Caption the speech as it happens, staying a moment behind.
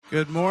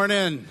Good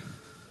morning.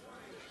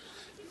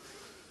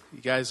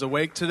 You guys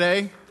awake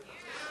today?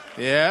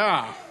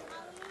 Yeah.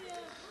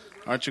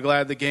 Aren't you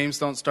glad the games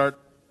don't start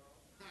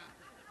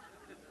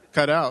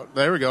cut out?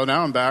 There we go.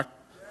 Now I'm back.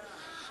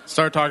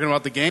 Start talking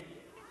about the game.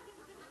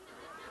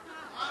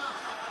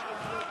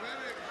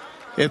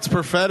 It's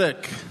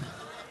prophetic.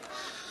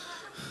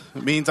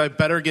 It means I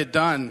better get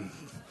done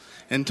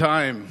in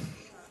time.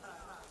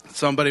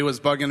 Somebody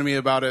was bugging me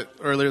about it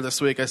earlier this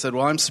week. I said,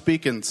 well, I'm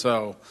speaking,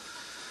 so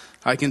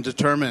I can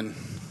determine.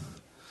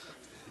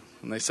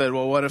 And they said,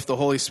 well, what if the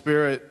Holy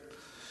Spirit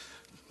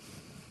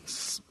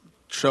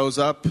shows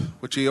up,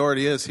 which he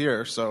already is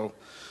here, so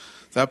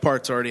that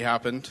part's already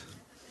happened.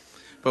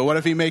 But what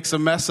if he makes a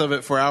mess of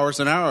it for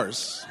hours and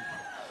hours?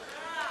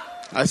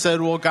 I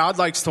said, well, God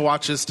likes to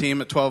watch his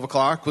team at 12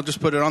 o'clock. We'll just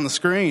put it on the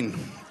screen.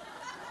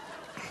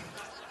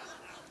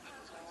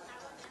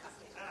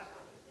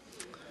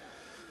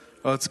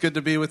 Well, it's good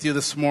to be with you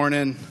this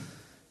morning.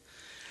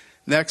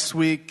 Next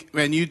week,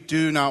 man, you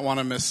do not want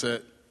to miss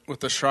it.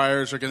 With the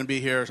Schreiers are going to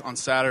be here on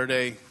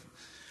Saturday.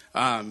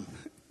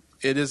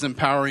 It is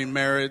empowering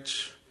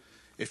marriage.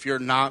 If you're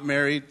not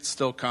married,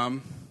 still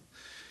come.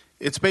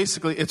 It's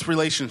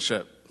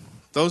relationship.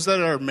 Those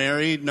that are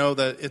married know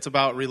that it's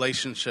about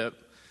relationship.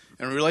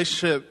 And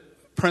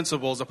relationship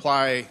principles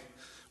apply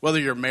whether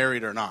you're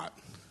married or not.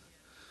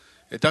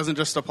 It doesn't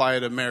just apply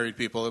to married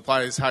people. It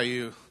applies how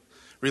you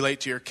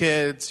relate to your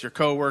kids, your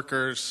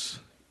coworkers,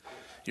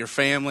 your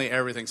family,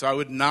 everything. So I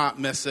would not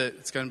miss it.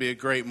 It's going to be a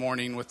great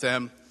morning with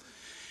them.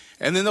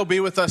 And then they'll be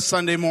with us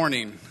Sunday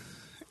morning.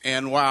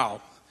 And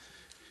wow,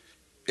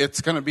 it's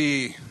going to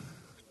be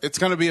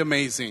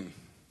amazing.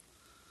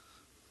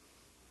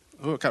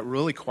 Oh, it got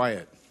really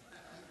quiet.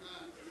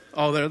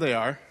 Oh, there they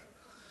are.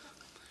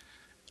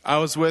 I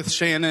was with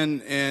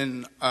Shannon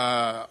in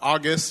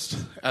August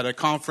at a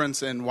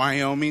conference in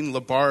Wyoming,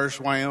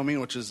 LaBarge, Wyoming,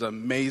 which is an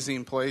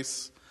amazing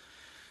place.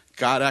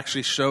 God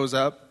actually shows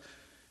up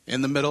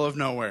in the middle of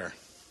nowhere.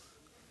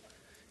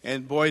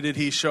 And boy, did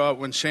he show up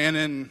when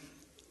Shannon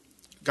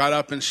got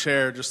up and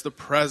shared just the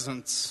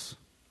presence.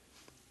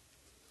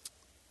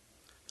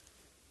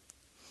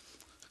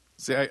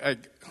 See,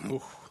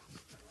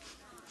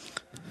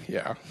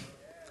 yeah.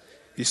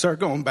 You start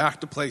going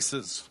back to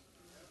places.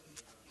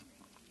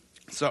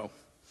 So,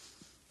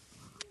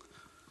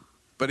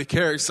 but he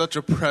carries such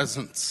a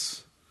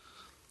presence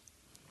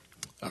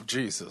of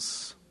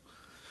Jesus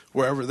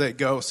wherever they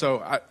go.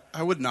 So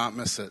I would not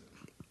miss it.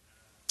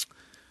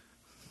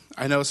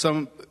 I know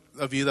some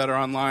of you that are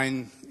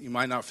online, you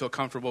might not feel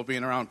comfortable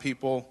being around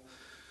people.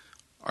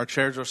 Our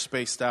chairs are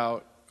spaced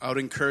out. I would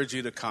encourage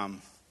you to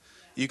come.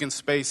 You can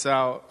space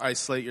out,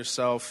 isolate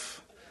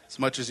yourself as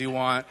much as you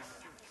want.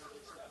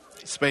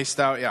 Spaced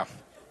out, yeah.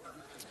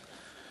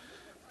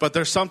 But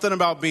there's something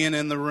about being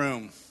in the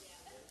room.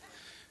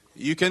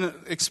 You can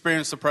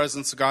experience the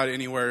presence of God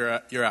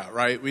anywhere you're at,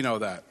 right? We know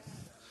that.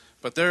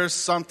 But there's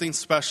something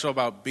special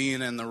about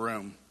being in the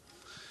room.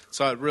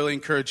 So I'd really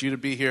encourage you to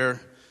be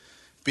here.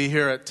 Be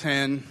here at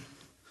 10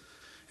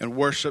 and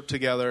worship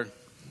together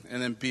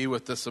and then be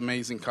with this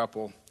amazing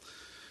couple.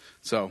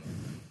 So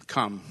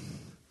come.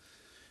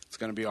 It's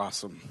going to be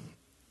awesome.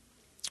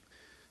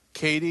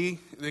 Katie,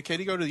 did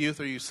Katie go to the youth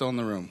or are you still in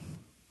the room?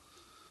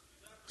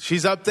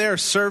 She's up there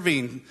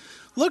serving.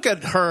 Look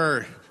at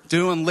her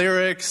doing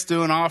lyrics,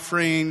 doing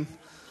offering.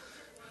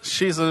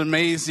 She's an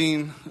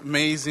amazing,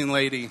 amazing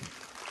lady.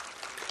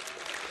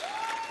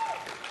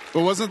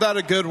 But wasn't that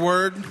a good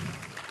word?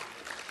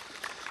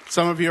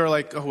 Some of you are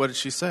like, oh, what did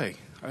she say?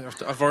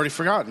 I've already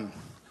forgotten.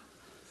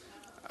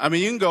 I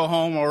mean, you can go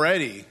home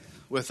already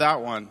with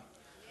that one.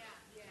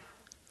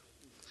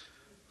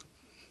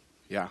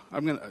 Yeah, I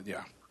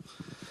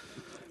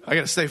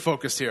got to stay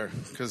focused here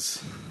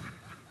because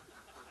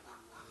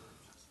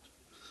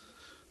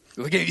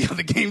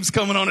the game's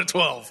coming on at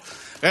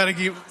 12. I got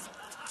to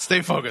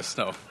stay focused,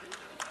 no.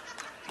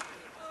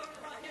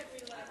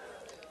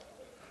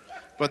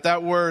 But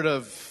that word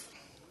of,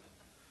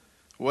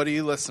 what are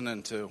you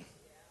listening to?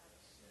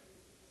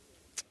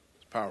 It's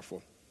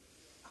powerful.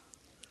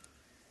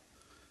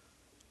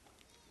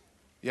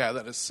 Yeah,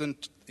 that is,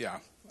 yeah,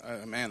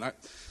 man,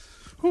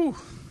 whew.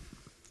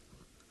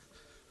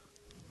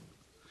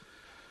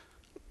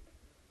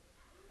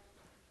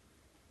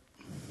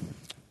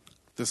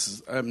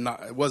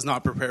 I was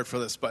not prepared for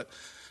this, but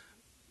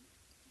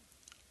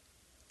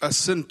a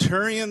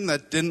centurion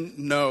that didn't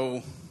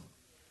know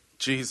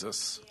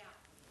Jesus.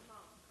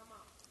 Come on.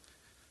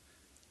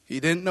 He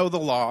didn't know the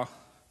law,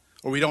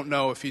 or we don't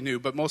know if he knew,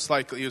 but most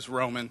likely he was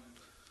Roman.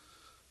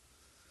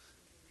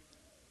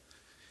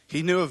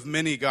 He knew of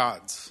many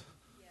gods.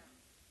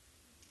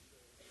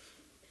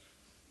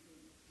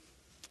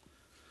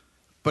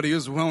 But he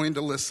was willing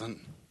to listen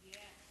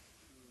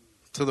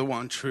to the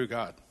one true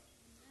God.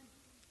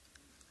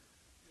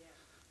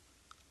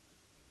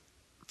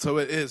 So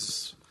it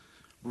is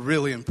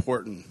really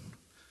important.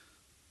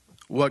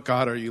 What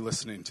God are you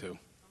listening to?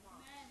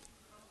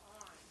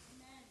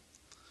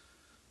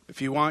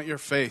 If you want your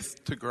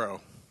faith to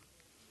grow,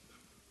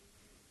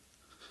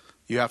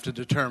 you have to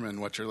determine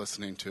what you're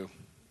listening to.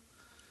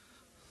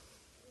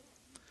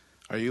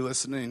 Are you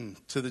listening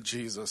to the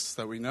Jesus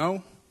that we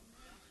know?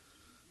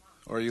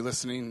 Or are you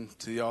listening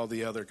to all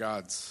the other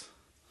gods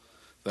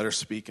that are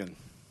speaking?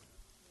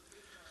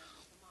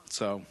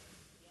 So,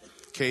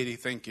 Katie,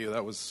 thank you.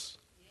 That was,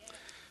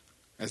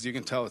 as you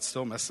can tell, it's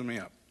still messing me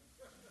up.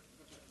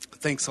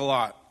 Thanks a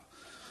lot.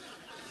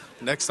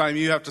 Next time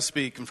you have to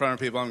speak in front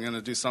of people, I'm going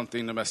to do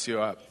something to mess you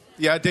up.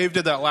 Yeah, Dave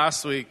did that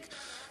last week.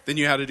 Then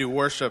you had to do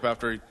worship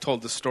after he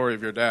told the story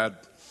of your dad.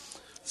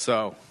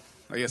 So,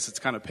 I guess it's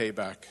kind of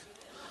payback.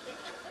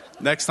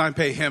 Next time,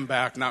 pay him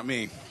back, not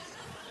me.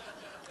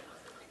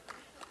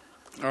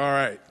 All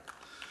right.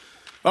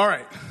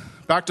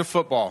 Back to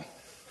football.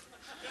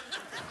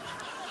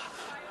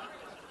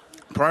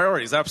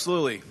 Priorities,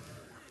 absolutely.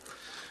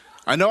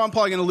 I know I'm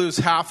probably going to lose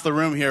half the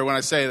room here when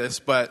I say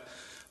this, but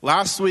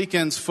last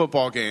weekend's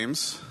football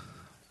games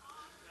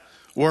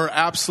were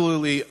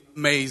absolutely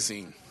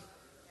amazing.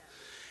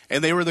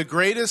 And they were the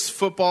greatest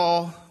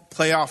football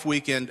playoff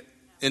weekend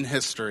in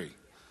history.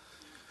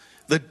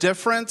 The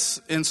difference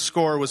in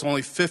score was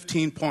only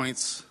 15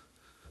 points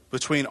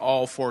between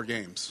all four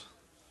games.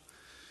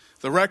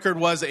 The record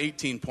was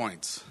 18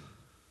 points.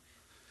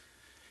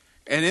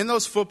 And in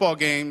those football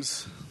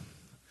games,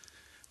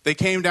 they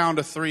came down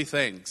to three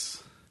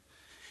things.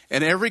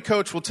 And every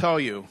coach will tell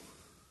you,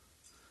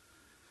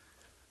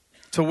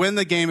 to win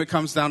the game, it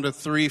comes down to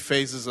three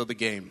phases of the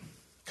game.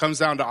 It comes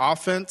down to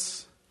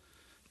offense,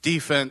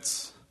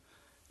 defense,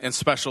 and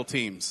special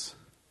teams.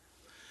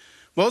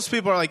 Most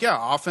people are like,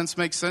 yeah, offense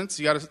makes sense.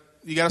 You got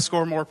to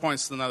score more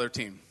points than the other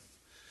team.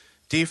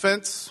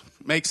 Defense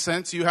makes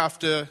sense. You have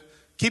to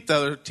keep the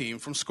other team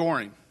from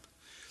scoring.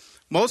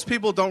 Most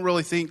people don't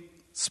really think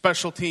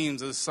special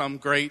teams is some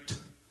great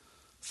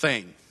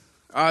thing.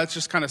 It's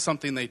just kind of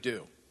something they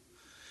do.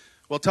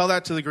 Well, tell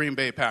that to the Green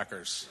Bay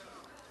Packers.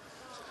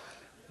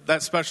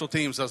 That special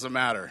teams doesn't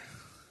matter.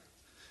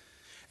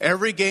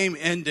 Every game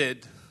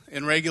ended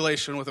in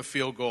regulation with a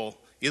field goal,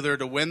 either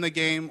to win the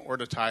game or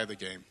to tie the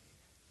game.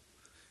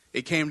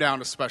 It came down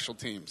to special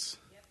teams.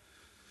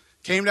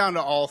 Came down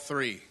to all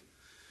three.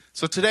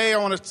 So today I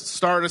want to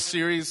start a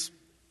series.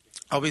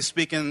 I'll be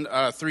speaking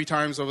 3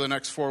 times over the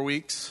next 4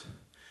 weeks.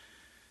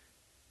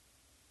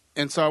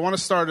 And so I want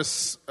to start a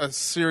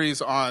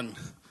series on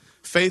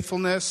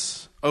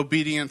faithfulness,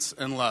 obedience,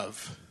 and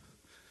love.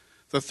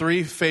 The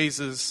 3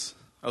 phases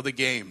of the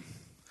game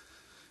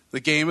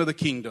of the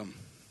kingdom.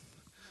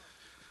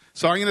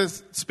 So I'm going to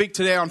speak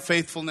today on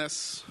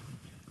faithfulness.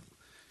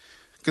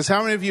 Because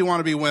how many of you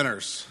want to be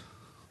winners?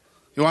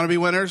 You want to be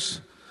winners?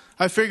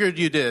 I figured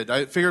you did.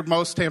 I figured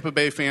most Tampa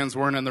Bay fans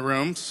weren't in the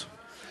rooms.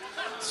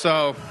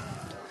 So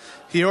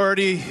he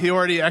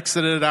already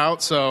exited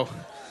out. So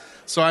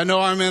I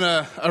know I'm in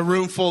a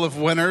room full of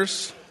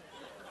winners.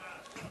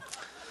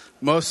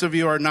 Most of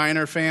you are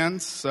Niner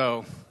fans.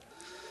 So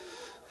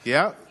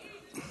yeah.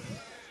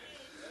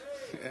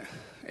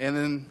 And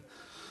then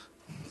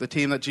the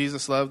team that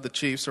Jesus loved, the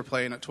Chiefs, are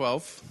playing at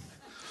 12.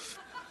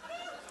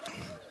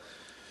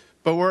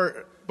 But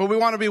we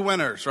want to be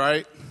winners,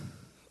 right?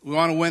 We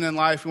want to win in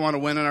life. We want to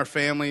win in our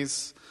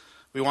families.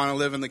 We want to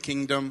live in the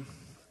kingdom,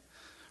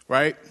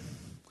 right?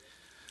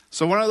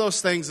 So one of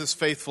those things is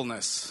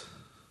faithfulness.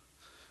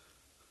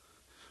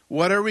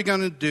 What are we going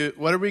to do?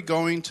 What are we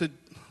going to...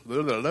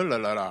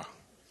 I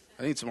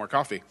need some more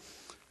coffee.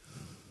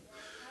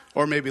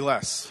 Or maybe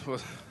less.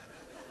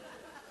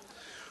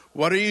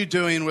 What are you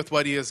doing with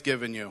what he has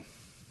given you?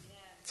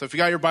 So if you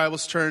got your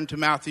Bibles, turn to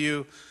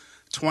Matthew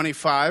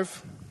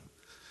 25.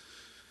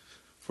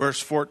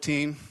 Verse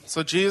 14.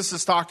 So Jesus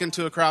is talking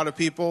to a crowd of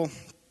people.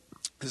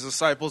 His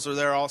disciples are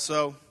there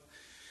also.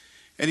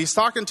 And he's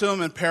talking to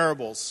them in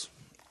parables.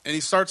 And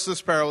he starts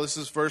this parable. This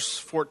is verse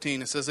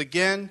 14. It says,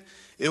 "Again,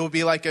 it will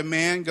be like a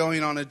man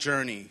going on a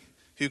journey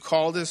who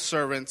called his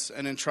servants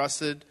and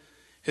entrusted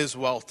his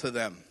wealth to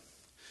them.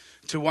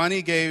 To one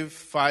he gave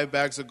 5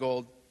 bags of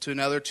gold, to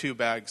another 2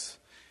 bags,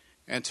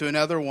 and to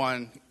another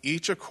 1,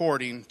 each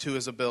according to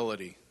his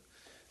ability.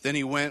 Then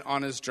he went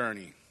on his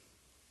journey."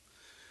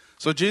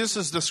 So Jesus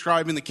is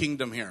describing the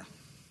kingdom here.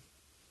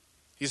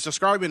 He's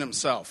describing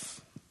himself.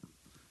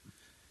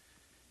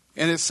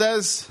 And it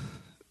says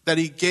that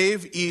he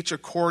gave each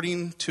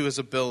according to his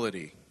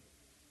ability.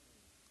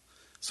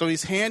 So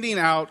he's handing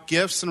out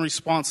gifts and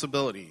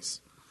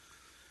responsibilities.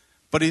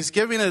 But he's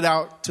giving it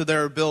out to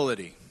their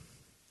ability.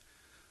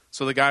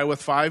 So the guy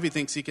with 5, he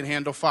thinks he can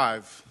handle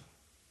 5.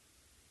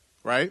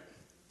 Right?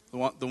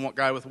 The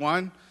guy with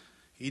 1,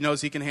 he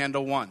knows he can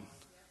handle 1.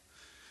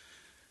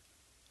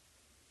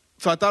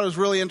 So I thought it was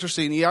really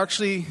interesting. He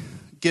actually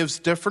gives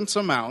different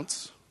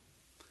amounts.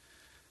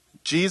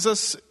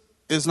 Jesus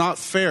is not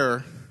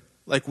fair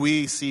like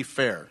we see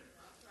fair.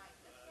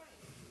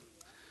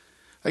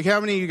 Like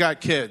how many of you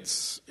got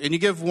kids? And you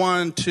give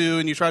 1, 2,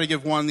 and you try to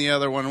give 1 the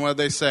other one. What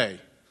do they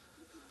say?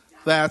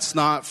 That's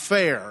not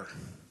fair.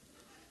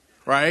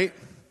 Right?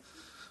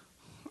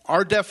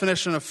 Our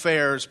definition of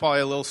fair is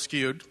probably a little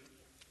skewed.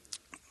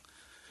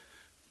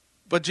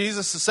 But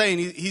Jesus is saying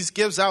he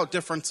gives out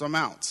different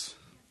amounts,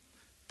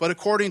 but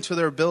according to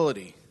their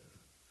ability.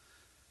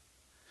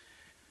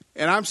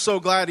 And I'm so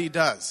glad he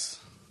does.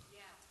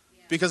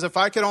 Because if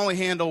I can only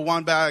handle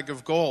 1 bag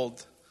of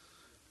gold,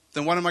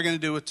 then what am I going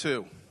to do with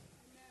 2?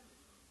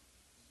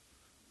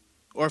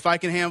 Or if I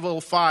can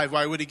handle 5,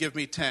 why would he give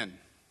me 10?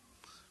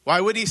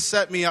 Why would he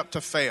set me up to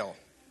fail?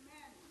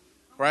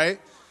 Right?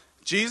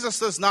 Jesus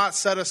does not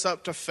set us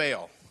up to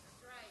fail.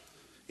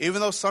 Even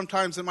though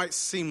sometimes it might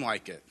seem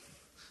like it.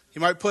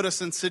 He might put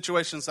us in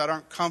situations that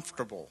aren't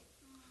comfortable.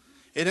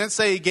 It didn't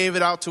say he gave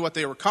it out to what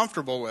they were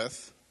comfortable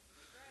with.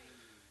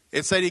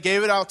 It said he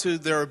gave it out to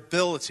their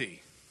ability.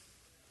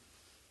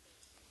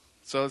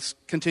 So let's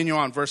continue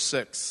on, verse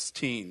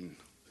 16.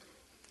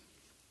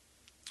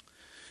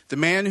 The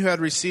man who had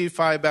received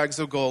 5 bags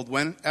of gold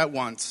went at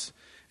once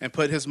and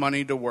put his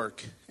money to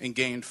work and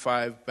gained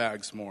 5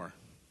 bags more.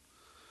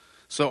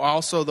 So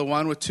also the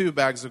one with 2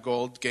 bags of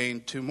gold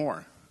gained 2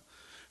 more.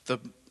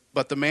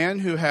 But the man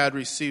who had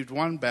received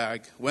 1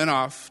 bag went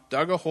off,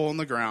 dug a hole in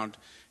the ground,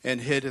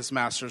 and hid his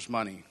master's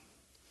money.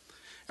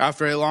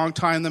 After a long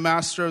time, the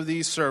master of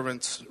these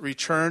servants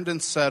returned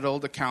and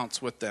settled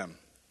accounts with them.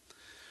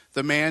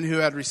 The man who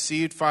had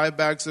received 5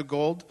 bags of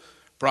gold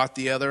brought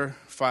the other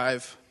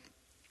 5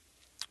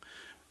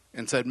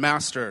 and said,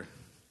 Master,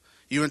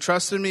 you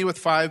entrusted me with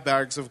 5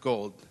 bags of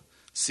gold.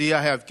 See,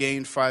 I have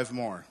gained 5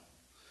 more.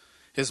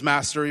 His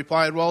master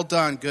replied, Well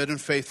done, good and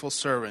faithful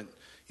servant.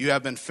 You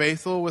have been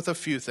faithful with a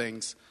few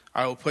things.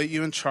 I will put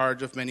you in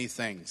charge of many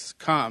things.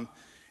 Come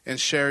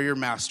and share your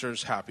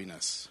master's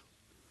happiness.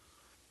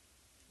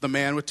 The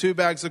man with 2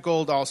 bags of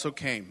gold also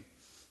came.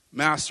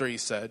 Master, he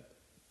said,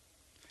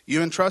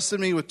 you entrusted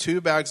me with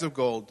 2 bags of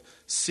gold.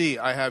 See,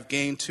 I have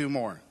gained 2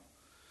 more.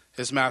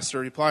 His master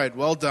replied,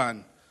 Well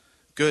done,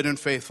 good and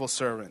faithful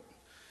servant.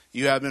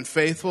 You have been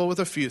faithful with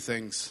a few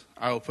things.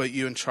 I will put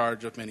you in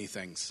charge of many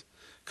things.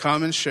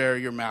 Come and share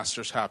your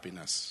master's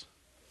happiness.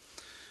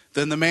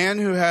 Then the man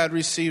who had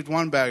received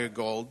 1 bag of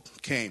gold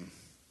came.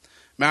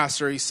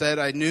 Master, he said,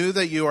 I knew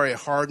that you are a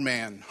hard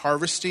man,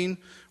 harvesting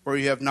where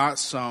you have not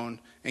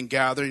sown and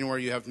gathering where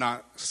you have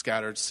not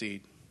scattered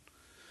seed.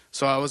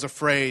 So I was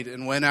afraid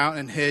and went out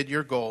and hid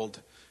your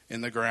gold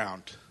in the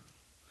ground.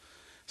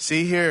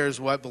 See, here is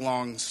what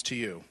belongs to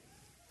you.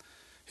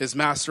 His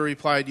master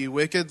replied, You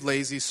wicked,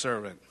 lazy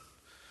servant.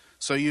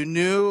 So you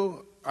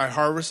knew I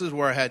harvested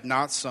where I had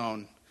not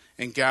sown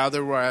and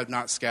gathered where I had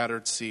not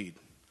scattered seed.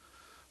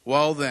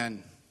 Well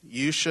then,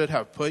 you should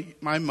have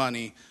put my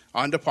money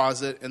on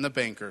deposit in the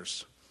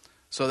bankers,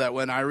 so that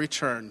when I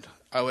returned,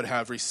 I would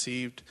have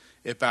received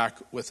it back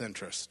with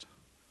interest.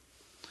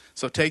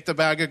 So take the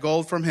bag of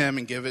gold from him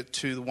and give it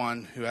to the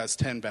one who has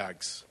 10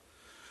 bags.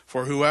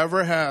 For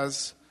whoever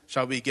has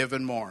shall be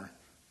given more,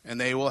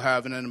 and they will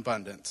have in an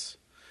abundance.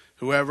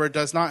 Whoever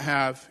does not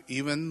have,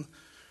 even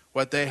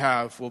what they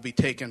have will be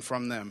taken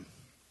from them.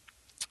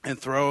 And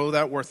throw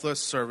that worthless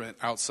servant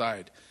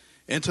outside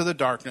into the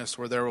darkness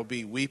where there will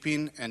be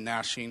weeping and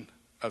gnashing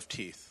of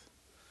teeth.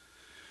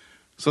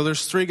 So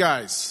there's 3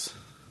 guys.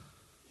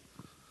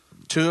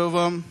 2 of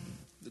them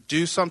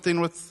do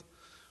something with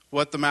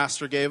what the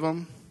master gave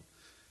them,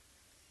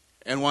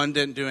 and 1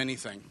 didn't do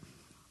anything.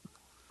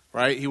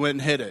 Right? He went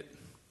and hid it.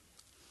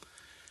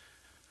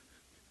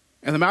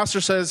 And the master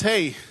says,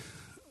 hey,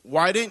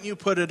 why didn't you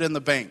put it in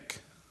the bank?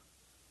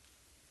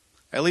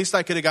 At least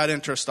I could have got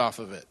interest off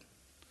of it.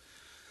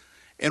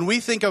 And we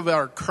think of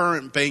our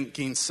current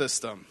banking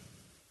system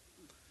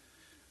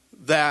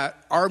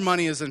that our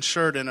money is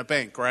insured in a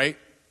bank, right?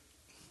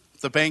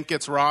 If the bank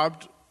gets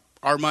robbed,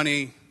 our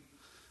money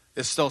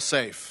is still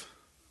safe.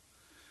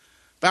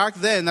 Back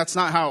then, that's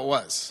not how it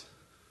was.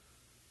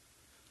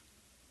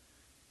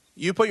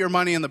 You put your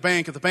money in the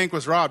bank, if the bank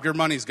was robbed, your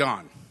money's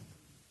gone.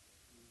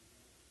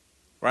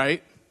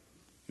 Right?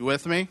 You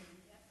with me?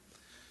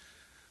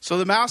 So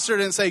the master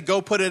didn't say,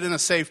 go put it in a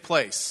safe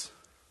place.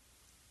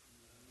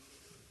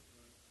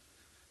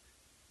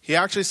 He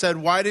actually said,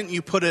 why didn't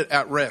you put it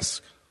at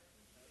risk?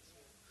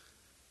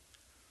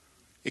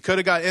 It could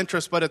have got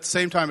interest, but at the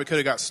same time, it could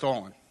have got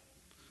stolen.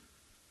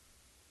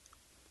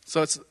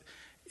 So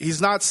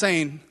he's not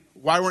saying,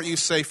 why weren't you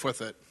safe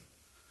with it?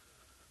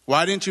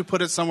 Why didn't you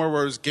put it somewhere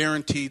where it was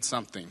guaranteed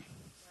something?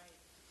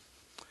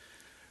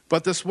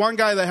 But this one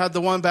guy that had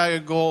the 1 bag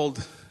of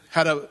gold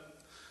had a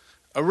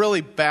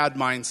really bad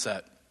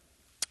mindset.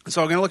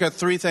 So I'm going to look at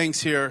 3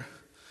 things here.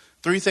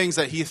 3 things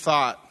that he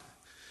thought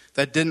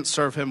that didn't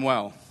serve him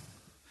well.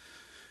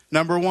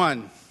 Number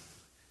 1,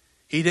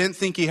 he didn't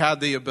think he had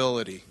the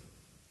ability.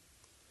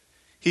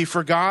 He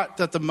forgot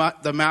that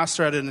the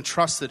master had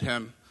entrusted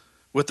him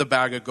with the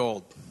bag of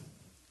gold.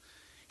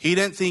 He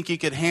didn't think he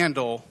could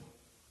handle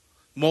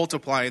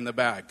multiplying the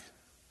bag.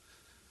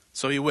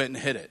 So he went and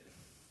hid it.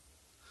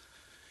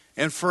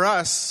 And for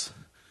us,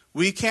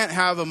 we can't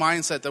have a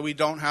mindset that we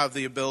don't have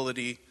the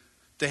ability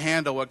to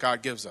handle what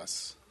God gives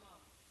us.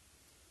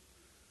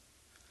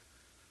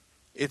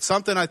 It's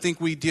something I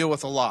think we deal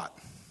with a lot.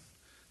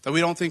 That we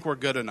don't think we're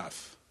good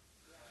enough.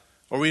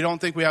 Or we don't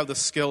think we have the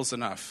skills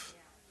enough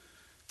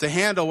to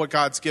handle what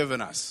God's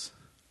given us.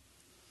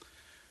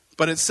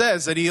 But it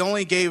says that he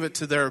only gave it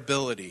to their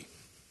ability.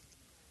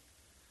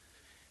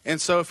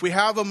 And so if we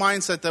have a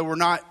mindset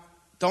that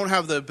don't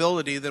have the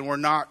ability, then we're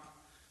not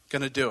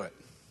going to do it.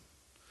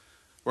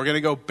 We're going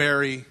to go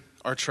bury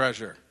our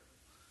treasure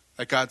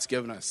that God's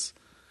given us.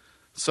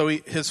 So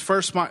his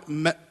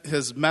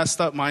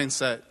messed up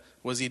mindset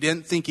was he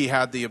didn't think he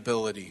had the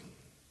ability.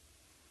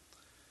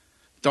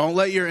 Don't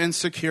let your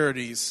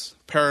insecurities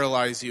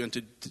paralyze you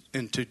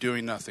into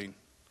doing nothing.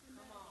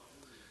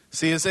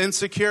 See, his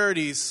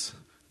insecurities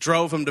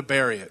drove him to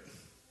bury it.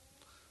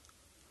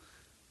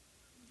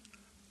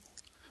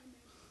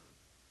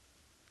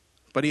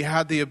 But he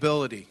had the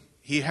ability.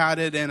 He had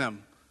it in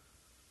him.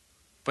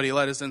 But he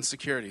let his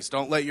insecurities.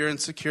 Don't let your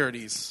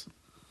insecurities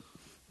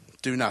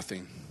do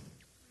nothing.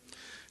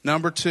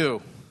 Number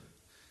 2,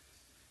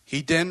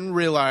 he didn't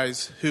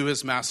realize who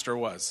his master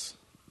was.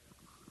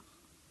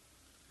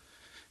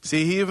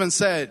 See, he even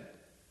said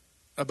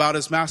about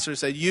his master, he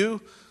said,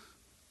 you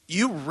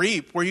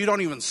reap where you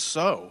don't even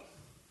sow.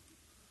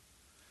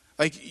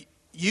 Like,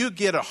 you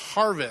get a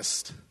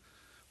harvest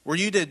where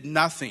you did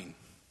nothing.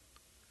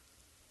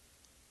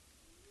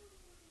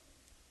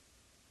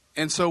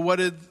 And so what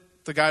did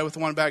the guy with the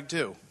one bag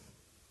do?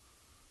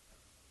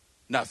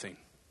 Nothing.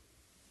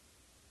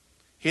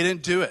 He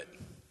didn't do it.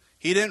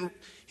 He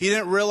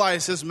didn't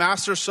realize his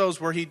master sows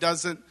where he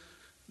doesn't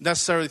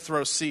necessarily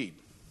throw seed.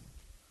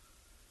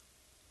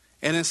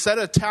 And instead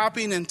of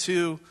tapping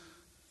into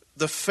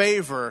the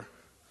favor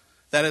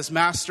that his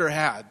master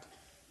had,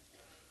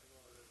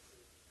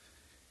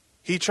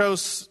 he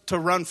chose to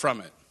run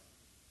from it.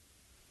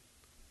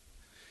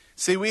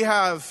 See, we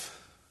have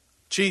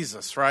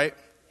Jesus, right?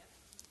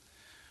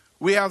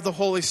 We have the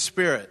Holy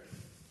Spirit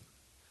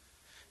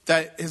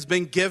that has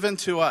been given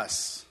to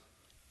us.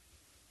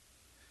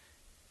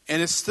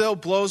 And it still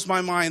blows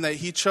my mind that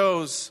he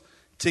chose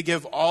to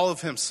give all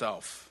of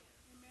himself,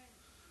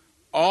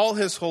 all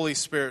his Holy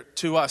Spirit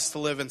to us to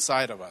live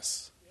inside of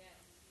us.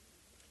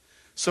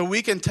 So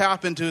we can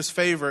tap into his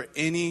favor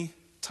any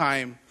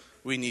time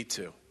we need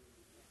to.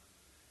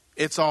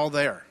 It's all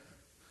there.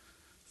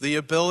 The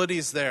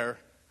ability's there,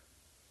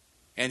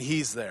 and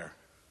he's there.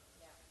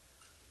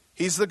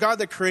 He's the God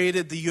that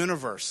created the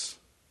universe.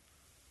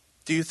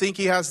 Do you think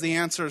he has the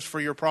answers for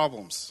your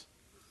problems?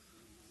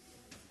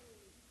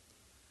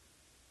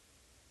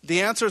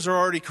 The answers are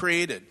already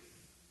created.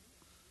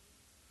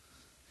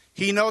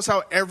 He knows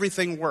how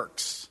everything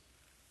works.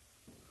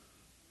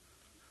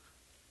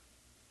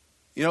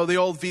 You know, the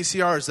old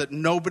VCRs that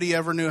nobody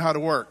ever knew how to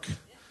work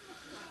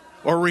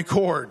or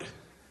record.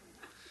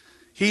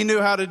 He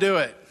knew how to do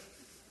it.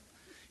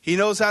 He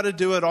knows how to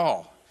do it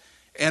all.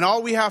 And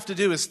all we have to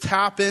do is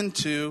tap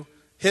into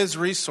his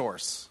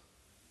resource.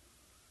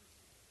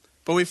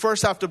 But we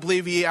first have to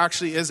believe he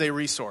actually is a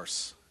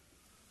resource.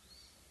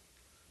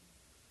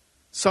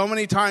 So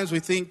many times we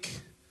think,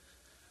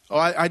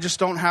 I just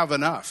don't have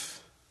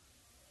enough.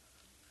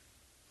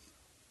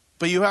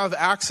 But you have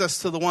access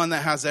to the one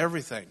that has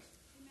everything.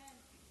 Amen.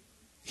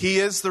 He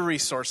is the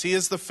resource. He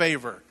is the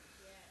favor.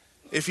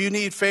 Yeah. If you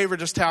need favor,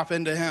 just tap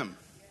into him.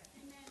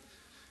 Yeah.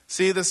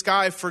 See, this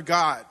guy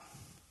forgot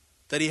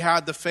that he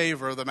had the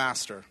favor of the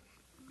master.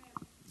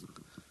 Amen.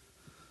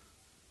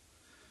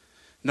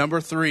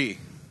 Number 3,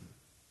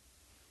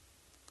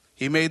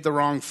 he made the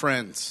wrong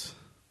friends.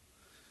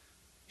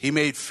 He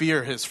made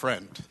fear his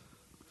friend.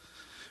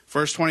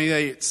 Verse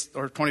 28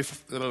 or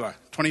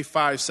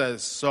 25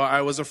 says, "So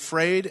I was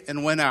afraid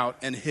and went out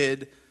and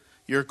hid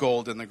your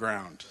gold in the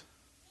ground."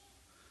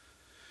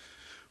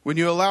 When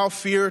you allow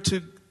fear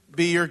to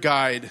be your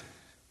guide,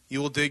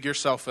 you will dig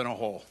yourself in a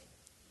hole.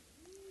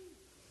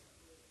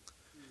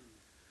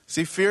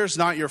 See, fear is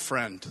not your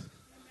friend.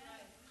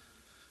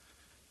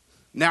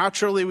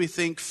 Naturally, we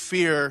think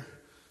fear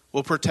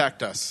will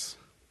protect us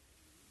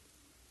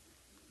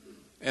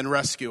and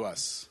rescue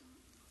us.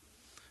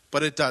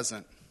 But it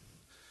doesn't.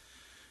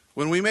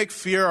 When we make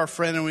fear our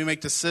friend and we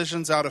make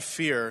decisions out of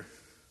fear,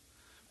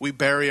 we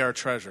bury our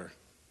treasure.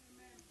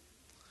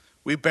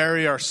 We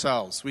bury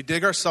ourselves. We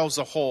dig ourselves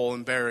a hole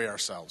and bury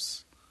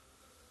ourselves.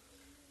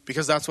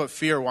 Because that's what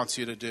fear wants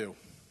you to do.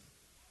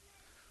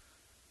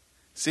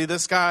 See,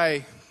 this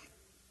guy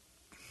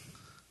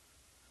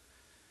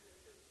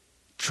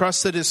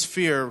trusted his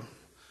fear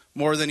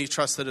more than he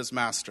trusted his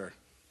master.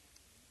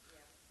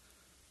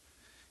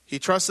 He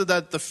trusted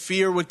that the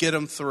fear would get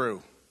him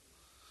through.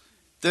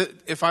 That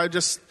if I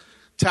just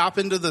tap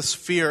into this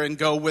fear and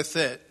go with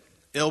it,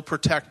 it'll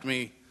protect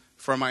me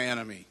from my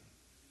enemy.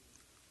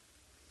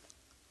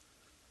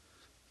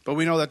 But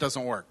we know that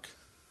doesn't work.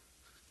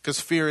 Because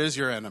fear is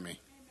your enemy.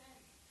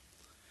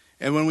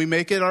 And when we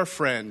make it our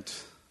friend,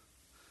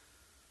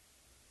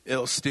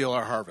 it'll steal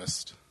our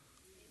harvest.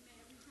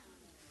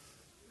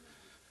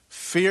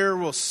 Fear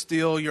will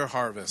steal your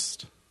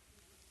harvest.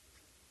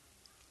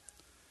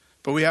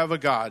 But we have a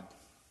God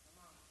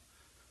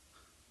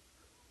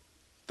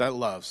that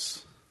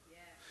loves.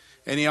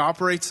 And he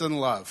operates in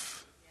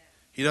love.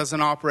 He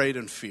doesn't operate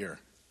in fear.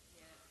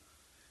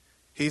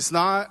 He's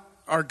not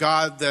our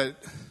God that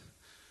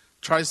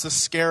tries to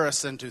scare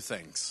us into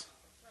things.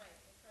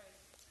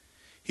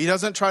 He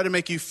doesn't try to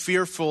make you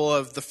fearful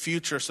of the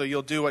future so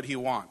you'll do what he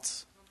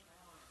wants.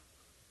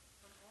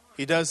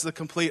 He does the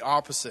complete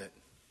opposite.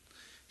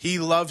 He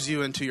loves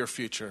you into your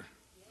future.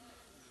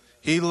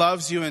 He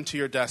loves you into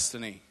your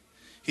destiny.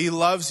 He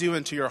loves you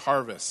into your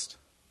harvest.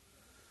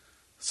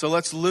 So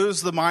let's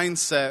lose the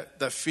mindset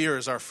that fear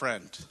is our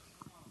friend,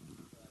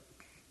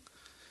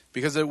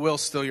 because it will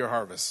steal your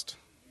harvest.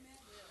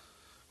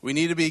 We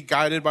need to be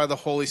guided by the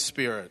Holy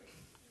Spirit,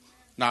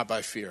 not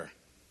by fear.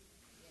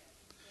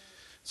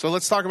 So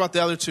let's talk about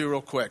the other two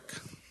real quick.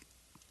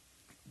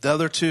 The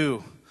other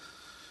two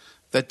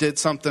that did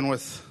something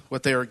with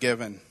what they were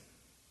given.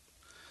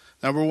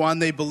 Number one,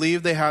 they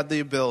believed they had the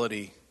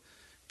ability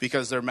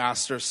because their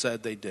master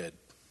said they did.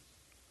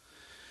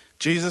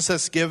 Jesus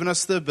has given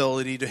us the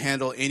ability to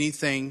handle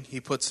anything he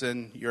puts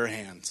in your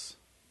hands.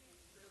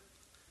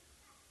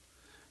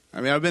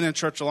 I mean, I've been in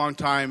church a long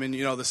time, and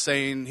the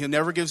saying, he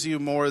never gives you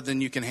more than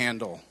you can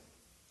handle.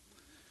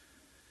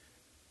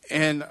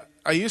 And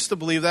I used to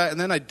believe that, and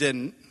then I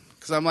didn't,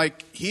 because I'm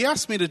like, he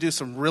asked me to do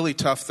some really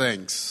tough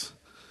things.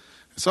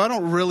 So I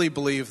don't really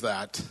believe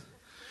that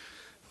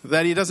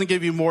he doesn't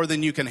give you more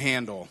than you can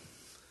handle.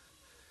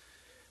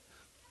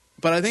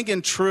 But I think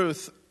in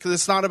truth, because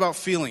it's not about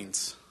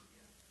feelings,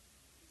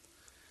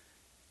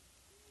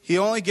 he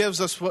only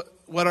gives us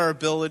what our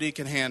ability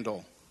can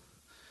handle.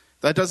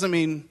 That doesn't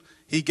mean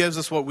he gives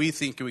us what we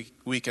think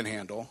we can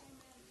handle,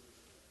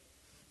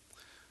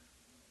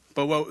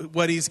 but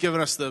what he's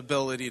given us the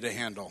ability to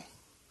handle.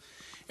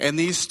 And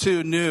these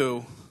two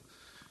knew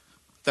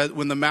that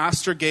when the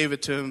master gave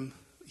it to him,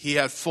 he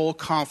had full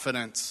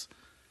confidence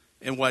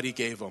in what he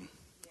gave them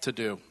to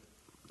do.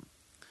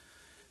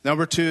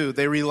 Number two,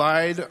 they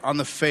relied on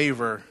the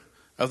favor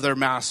of their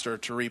master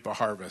to reap a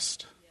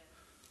harvest.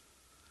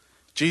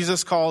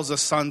 Jesus calls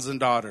us sons and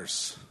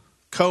daughters,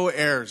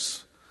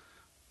 co-heirs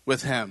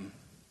with him.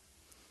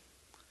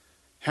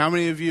 How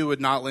many of you would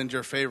not lend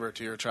your favor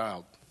to your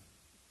child?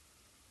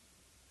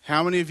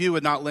 How many of you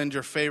would not lend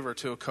your favor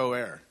to a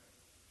co-heir?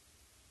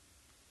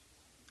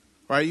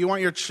 Right? You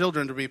want your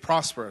children to be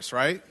prosperous,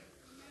 right?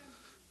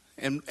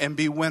 And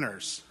be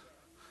winners.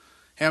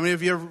 How many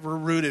of you ever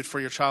rooted for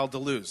your child to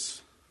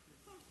lose?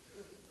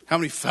 How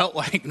many felt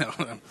like, no,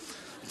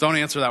 don't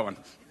answer that one.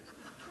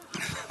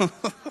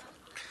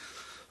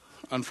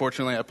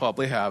 Unfortunately, I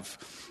probably have,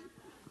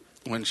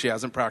 when she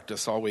hasn't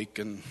practiced all week,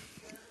 and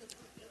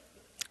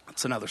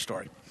that's another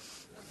story.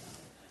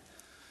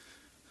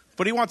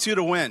 But he wants you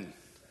to win.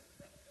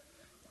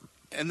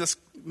 And this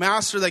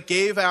master that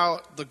gave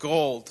out the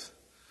gold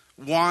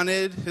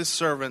wanted his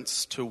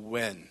servants to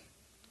win.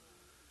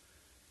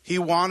 He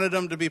wanted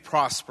them to be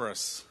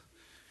prosperous.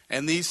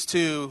 And these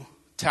two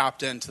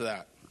tapped into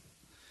that.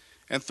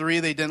 And three,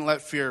 they didn't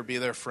let fear be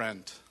their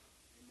friend.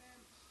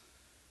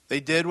 They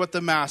did what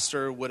the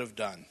master would have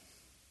done.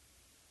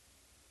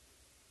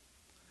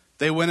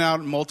 They went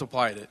out and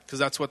multiplied it, because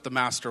that's what the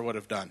master would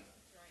have done.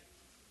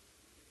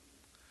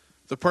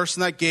 The person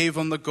that gave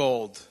them the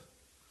gold,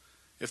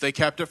 if they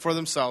kept it for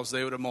themselves,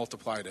 they would have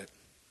multiplied it.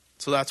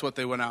 So that's what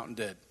they went out and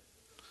did.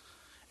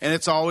 And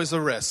it's always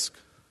a risk.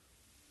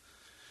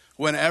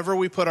 Whenever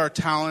we put our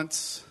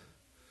talents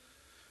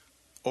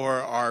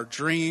or our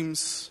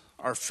dreams,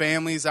 our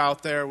families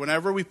out there,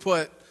 whenever we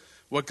put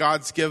what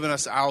God's given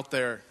us out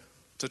there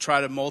to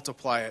try to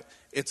multiply it,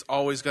 it's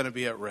always going to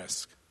be at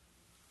risk.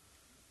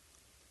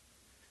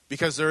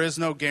 Because there is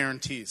no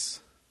guarantees.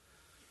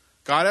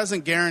 God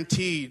hasn't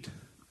guaranteed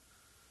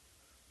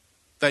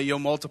that you'll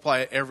multiply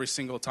it every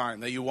single time,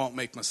 that you won't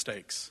make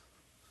mistakes.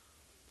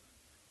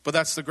 But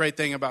that's the great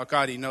thing about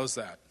God. He knows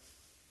that.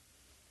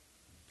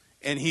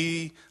 And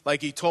he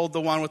told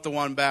the one with the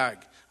one bag,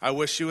 I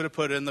wish you would have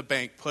put it in the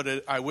bank.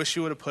 I wish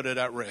you would have put it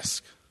at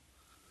risk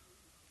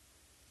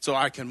so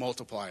I can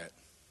multiply it.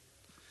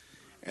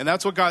 And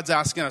that's what God's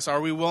asking us.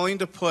 Are we willing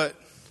to put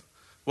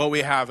what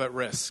we have at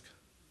risk?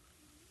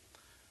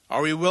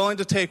 Are we willing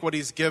to take what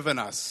he's given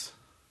us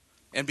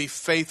and be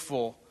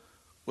faithful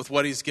with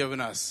what he's given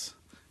us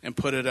and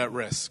put it at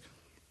risk?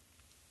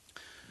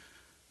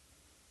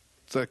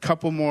 So a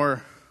couple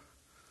more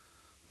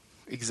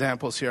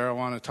examples here I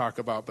want to talk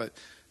about, but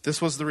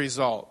this was the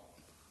result.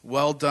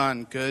 Well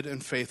done, good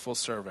and faithful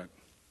servant.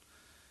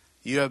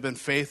 You have been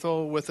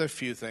faithful with a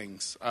few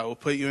things. I will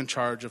put you in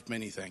charge of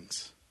many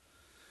things.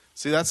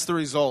 See, that's the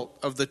result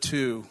of the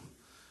two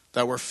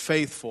that were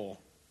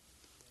faithful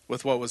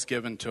with what was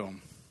given to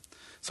them.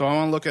 So I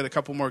want to look at a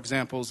couple more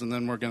examples, and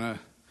then we're going to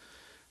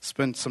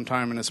spend some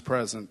time in his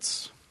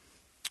presence.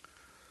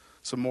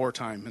 Some more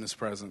time in his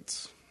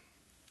presence.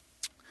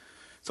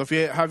 So if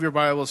you have your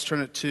Bibles,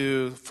 turn it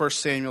to 1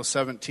 Samuel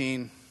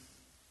 17.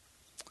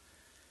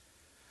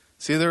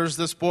 See, there's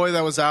this boy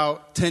that was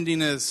out tending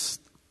his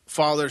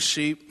father's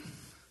sheep.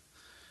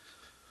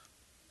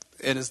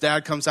 And his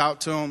dad comes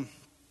out to him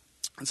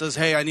and says,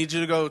 hey, I need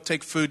you to go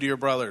take food to your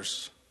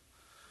brothers.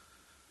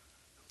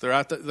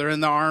 They're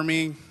in the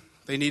army.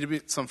 They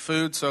need some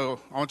food,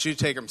 so I want you to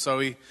take them. So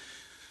he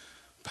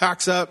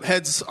packs up,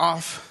 heads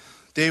off.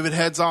 David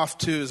heads off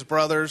to his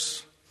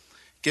brothers,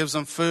 gives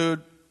them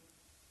food.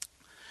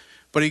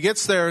 But he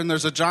gets there, and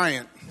there's a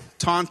giant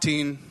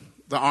taunting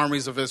the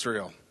armies of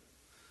Israel.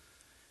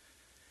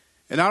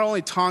 And not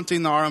only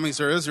taunting the armies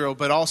of Israel,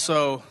 but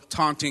also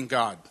taunting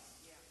God.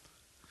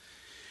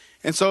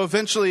 And so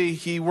eventually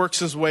he works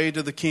his way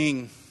to the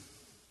king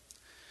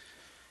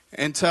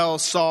and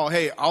tells Saul,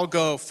 hey, I'll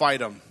go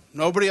fight him.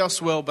 Nobody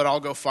else will, but I'll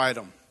go fight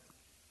him.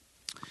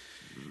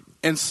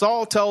 And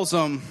Saul tells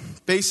him,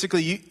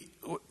 basically,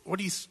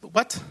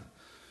 what?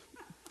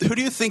 Who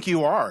do you think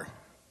you are?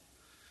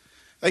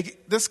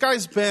 Like, this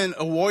guy's been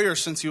a warrior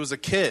since he was a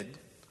kid,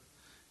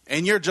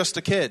 and you're just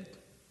a kid.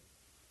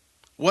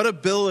 What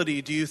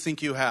ability do you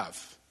think you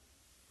have?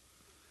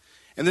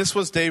 And this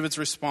was David's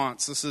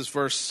response. This is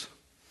verse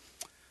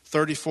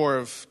 34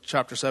 of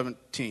chapter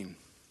 17.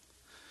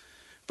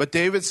 But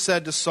David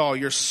said to Saul,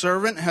 your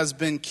servant has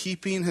been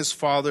keeping his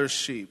father's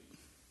sheep.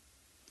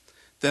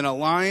 Then a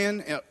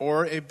lion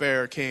or a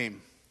bear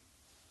came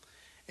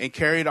and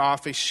carried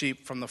off a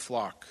sheep from the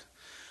flock.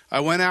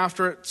 I went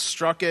after it,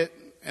 struck it,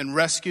 and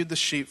rescued the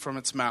sheep from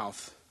its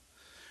mouth.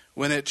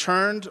 When it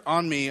turned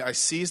on me, I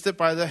seized it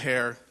by the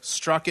hair,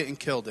 struck it, and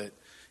killed it.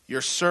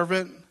 Your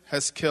servant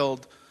has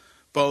killed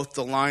both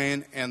the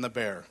lion and the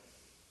bear.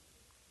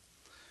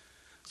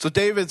 So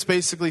David's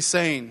basically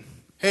saying,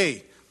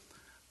 hey,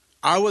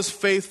 I was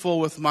faithful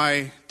with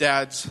my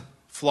dad's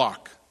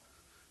flock,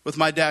 with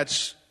my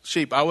dad's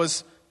sheep. I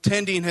was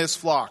tending his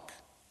flock.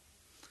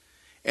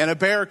 And a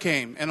bear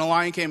came, and a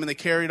lion came, and they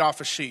carried off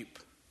a sheep.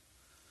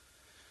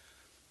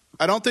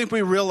 I don't think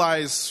we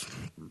realize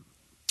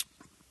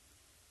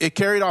it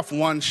carried off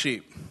one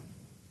sheep.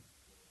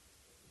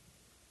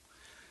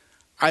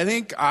 I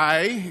think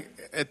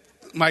at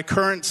my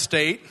current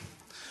state,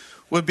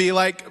 would be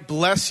like,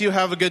 bless you,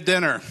 have a good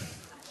dinner.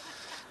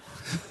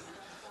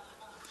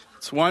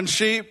 It's one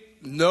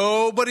sheep,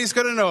 nobody's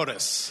going to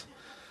notice.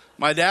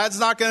 My dad's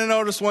not going to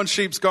notice one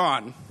sheep's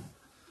gone.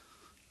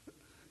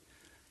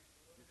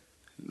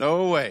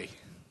 No way.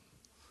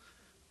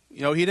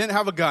 You know, he didn't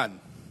have a gun.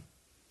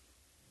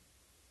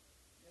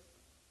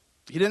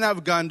 He didn't have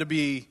a gun to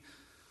be,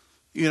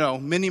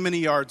 many, many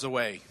yards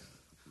away.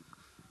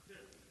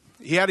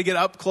 He had to get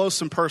up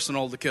close and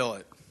personal to kill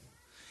it.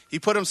 He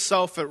put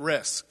himself at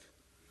risk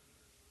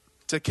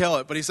to kill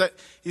it. But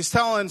he's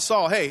telling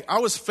Saul, hey, I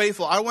was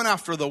faithful. I went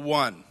after the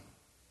one.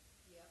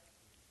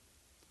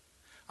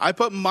 I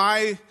put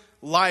my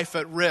life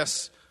at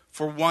risk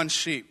for one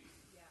sheep.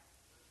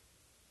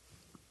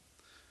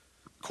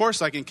 Of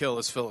course I can kill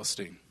this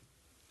Philistine.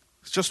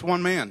 It's just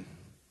one man.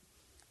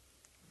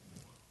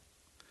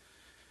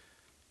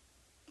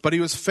 But he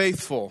was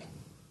faithful.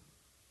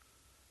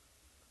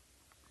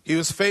 He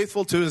was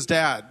faithful to his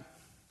dad,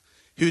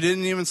 who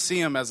didn't even see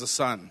him as a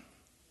son.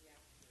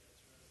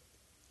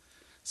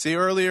 See,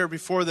 earlier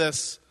before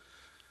this,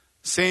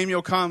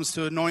 Samuel comes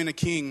to anoint a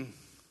king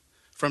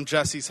from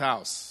Jesse's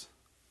house.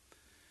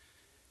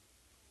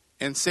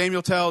 And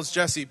Samuel tells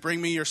Jesse, bring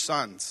me your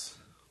sons.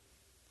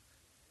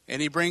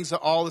 And he brings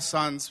all the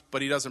sons,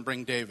 but he doesn't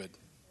bring David.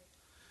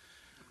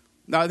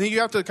 Now, I think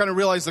you have to kind of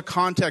realize the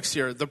context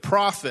here. The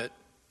prophet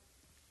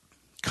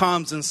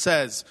comes and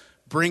says,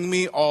 bring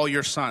me all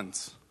your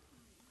sons.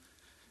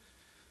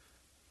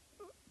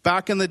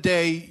 Back in the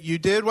day, you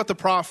did what the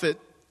prophet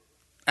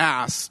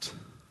asked,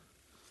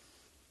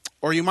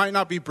 or you might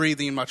not be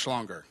breathing much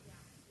longer.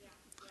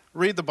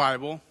 Read the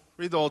Bible.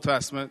 Read the Old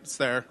Testament. It's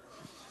there.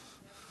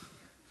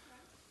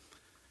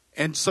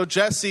 And so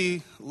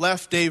Jesse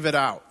left David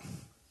out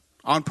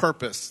on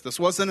purpose. This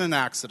wasn't an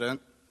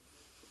accident.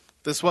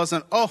 This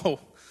wasn't,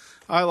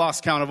 I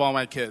lost count of all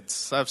my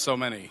kids. I have so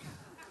many.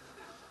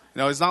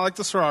 He's not like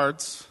the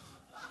Sherrards.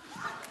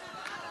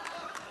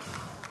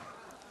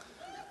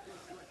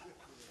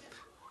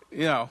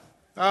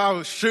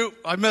 Oh, shoot,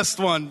 I missed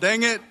one.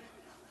 Dang it.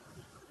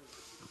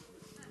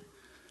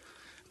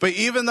 But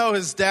even though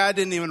his dad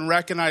didn't even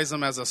recognize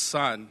him as a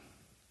son,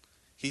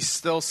 he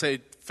still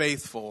stayed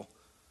faithful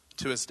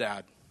to his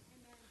dad.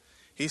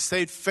 He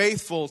stayed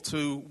faithful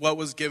to what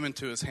was given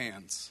to his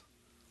hands.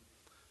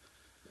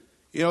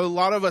 A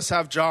lot of us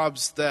have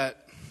jobs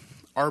that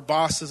our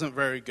boss isn't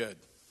very good,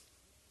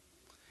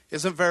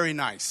 isn't very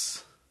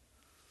nice,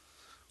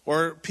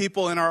 or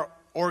people in our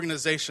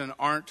organization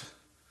aren't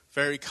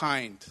very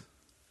kind.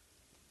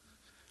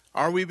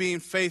 Are we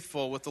being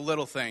faithful with the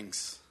little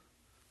things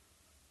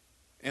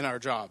in our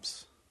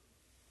jobs,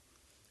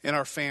 in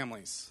our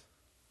families?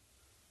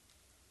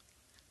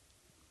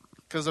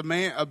 Because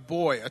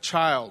a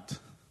child,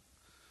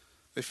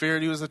 they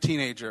feared he was a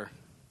teenager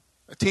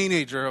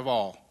of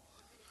all,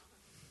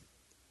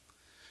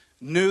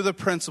 knew the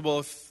principle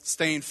of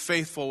staying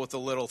faithful with the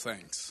little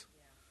things,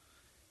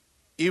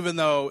 even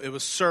though it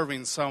was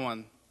serving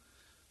someone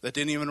that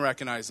didn't even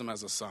recognize him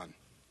as a son.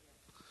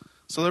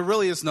 So there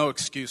really is no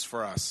excuse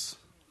for us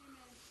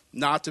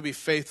not to be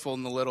faithful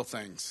in the little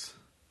things.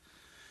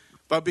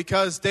 But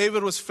because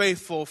David was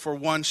faithful for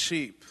one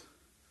sheep,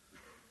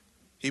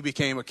 he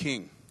became a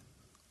king.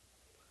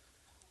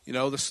 The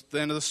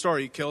end of the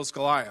story, he kills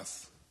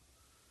Goliath.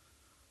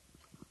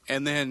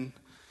 And then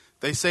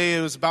they say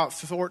it was about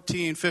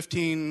 14,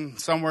 15,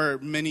 somewhere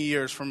many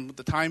years from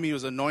the time he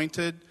was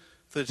anointed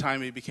to the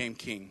time he became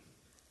king.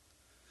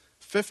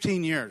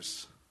 15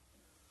 years.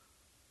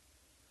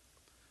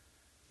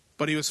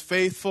 But he was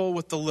faithful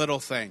with the little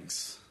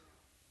things.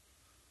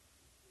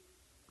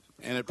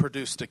 and it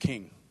produced a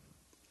king.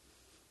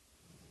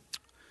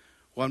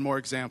 One more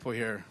example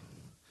here.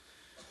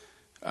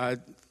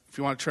 If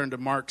you want to turn to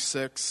Mark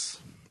 6,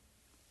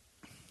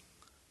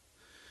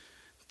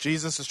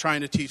 Jesus is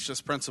trying to teach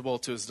this principle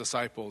to his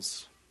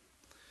disciples.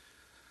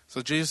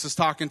 So Jesus is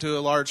talking to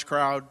a large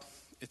crowd.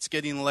 It's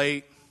getting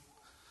late.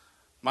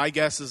 My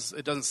guess is,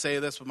 it doesn't say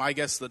this, but my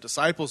guess is the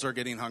disciples are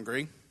getting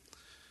hungry.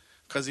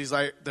 Because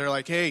they're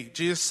like, hey,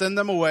 Jesus, send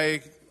them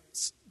away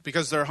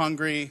because they're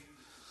hungry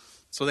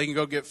so they can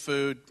go get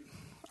food.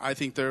 I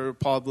think they're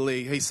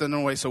probably, hey, send them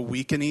away so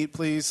we can eat,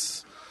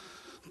 please.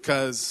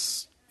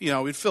 Because,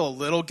 we'd feel a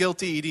little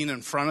guilty eating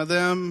in front of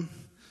them.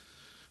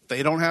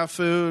 They don't have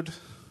food,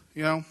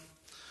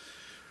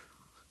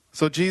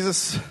 So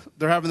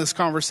they're having this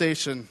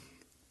conversation.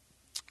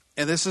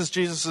 And this is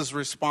Jesus'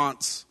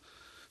 response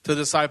to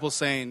the disciples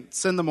saying,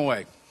 send them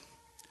away. It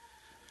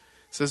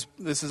says,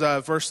 this is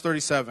verse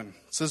 37.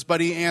 It says,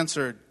 but he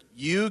answered,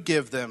 you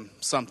give them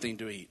something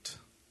to eat.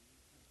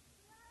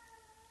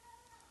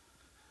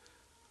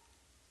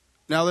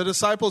 Now the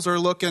disciples are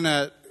looking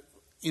at,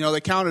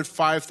 they counted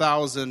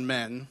 5,000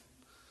 men.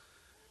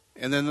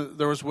 And then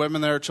there was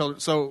women there, children.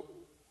 So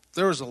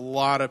there was a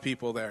lot of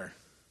people there.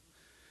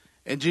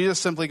 And Jesus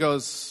simply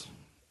goes,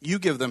 you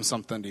give them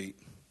something to eat.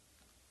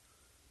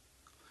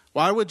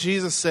 Why would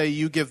Jesus say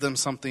you give them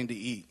something to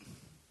eat?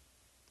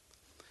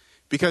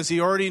 Because he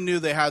already knew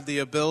they had the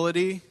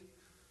ability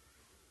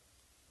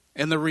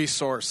and the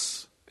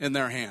resource in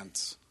their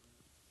hands.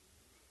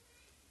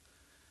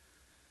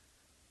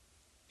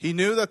 He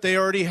knew that they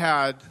already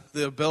had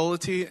the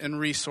ability and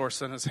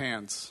resource in his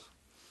hands.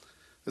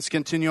 Let's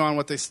continue on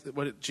what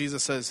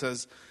Jesus says. It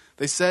says,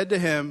 they said to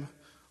him,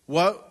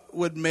 what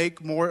would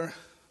make more,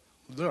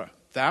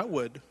 that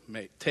would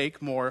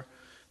take more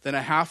than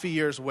a half a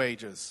year's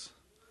wages.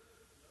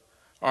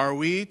 Are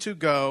we to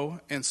go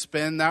and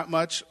spend that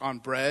much on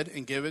bread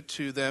and give it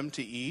to them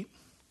to eat?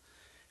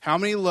 How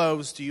many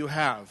loaves do you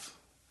have?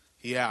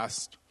 He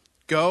asked.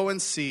 Go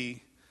and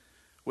see.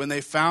 When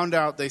they found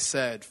out, they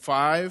said,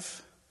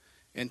 5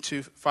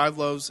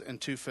 loaves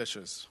and 2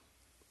 fishes.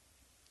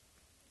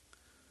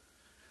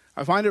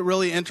 I find it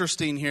really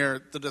interesting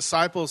here. The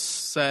disciples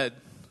said,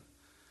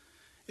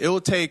 it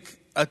will take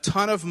a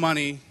ton of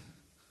money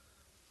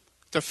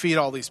to feed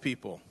all these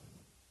people.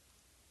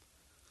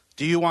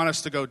 Do you want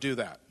us to go do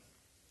that?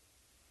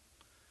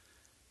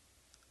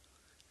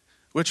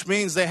 Which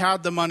means they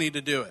had the money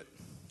to do it.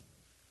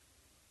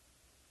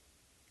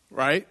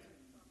 Right?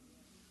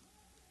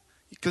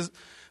 Because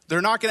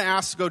they're not going to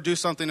ask to go do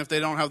something if they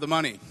don't have the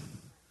money.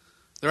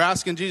 They're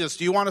asking Jesus,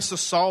 do you want us to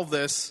solve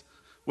this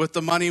with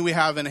the money we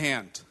have in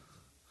hand?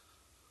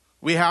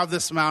 We have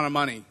this amount of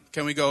money.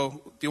 Can we go,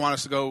 do you want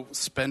us to go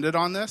spend it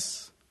on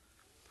this?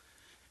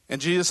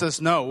 And Jesus says,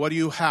 no, what do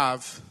you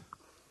have?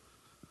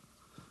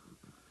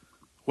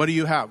 What do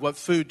you have? What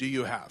food do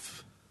you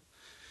have?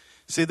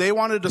 See, they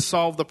wanted to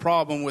solve the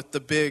problem with the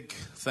big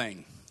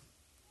thing.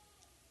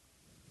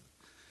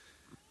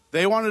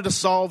 They wanted to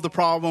solve the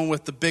problem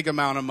with the big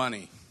amount of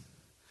money.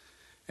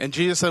 And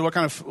Jesus said,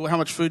 how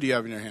much food do you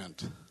have in your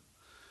hand?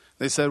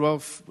 They said,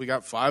 well, we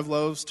got 5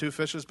 loaves, 2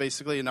 fishes,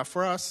 basically enough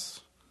for us.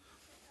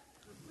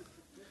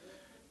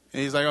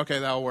 And he's like, okay,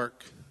 that'll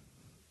work.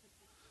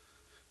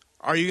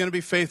 Are you going to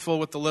be faithful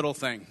with the little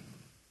thing?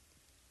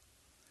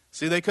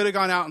 See, they could have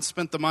gone out and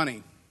spent the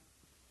money.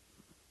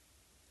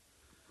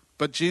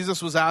 But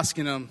Jesus was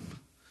asking them,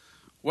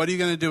 what are you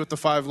going to do with the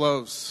 5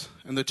 loaves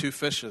and the 2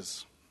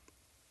 fishes?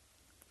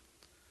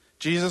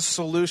 Jesus'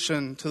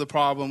 solution to the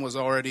problem was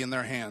already in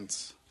their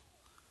hands.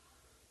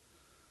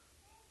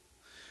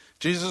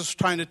 Jesus was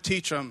trying to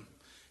teach them,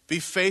 be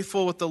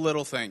faithful with the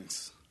little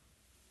things,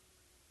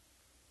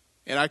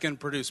 and I can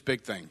produce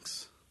big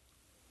things.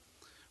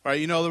 Right?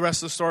 You know the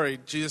rest of the story.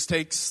 Jesus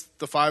takes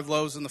the 5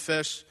 loaves and the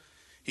fish.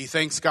 He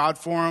thanks God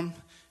for them,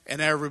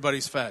 and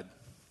everybody's fed.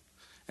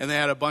 And they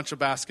had a bunch of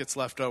baskets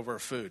left over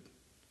of food.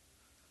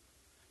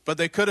 But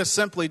they could have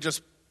simply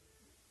just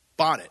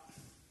bought it.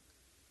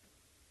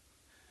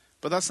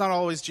 But that's not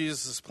always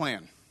Jesus'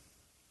 plan.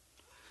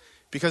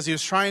 Because he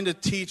was trying to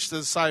teach the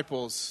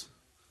disciples,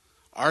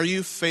 are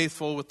you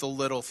faithful with the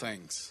little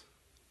things?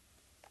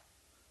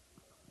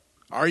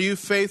 Are you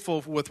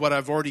faithful with what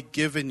I've already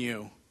given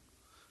you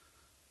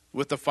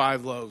with the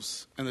 5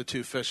 loaves and the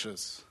 2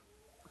 fishes?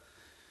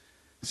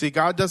 See,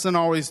 God doesn't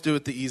always do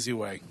it the easy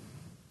way.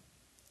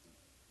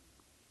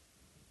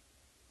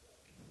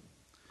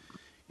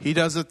 He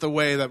does it the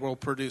way that will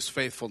produce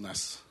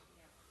faithfulness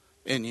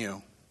in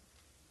you.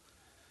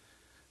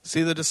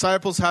 See, the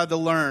disciples had to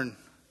learn,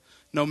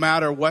 no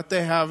matter what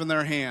they have in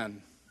their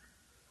hand,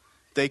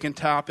 they can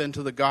tap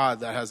into the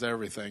God that has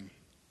everything.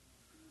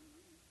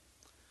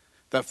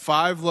 That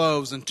 5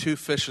 loaves and 2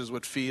 fishes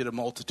would feed a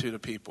multitude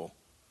of people.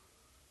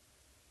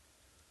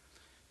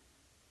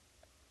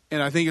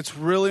 And I think it's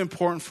really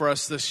important for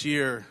us this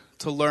year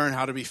to learn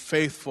how to be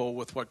faithful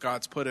with what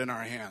God's put in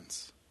our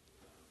hands.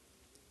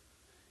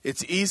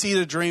 It's easy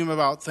to dream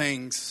about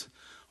things.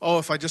 Oh,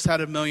 if I just had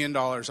 $1 million,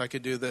 I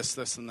could do this,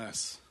 this, and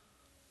this.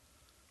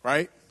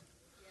 Right?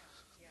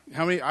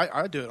 How many?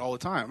 I do it all the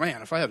time.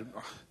 Man, if I had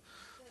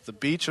the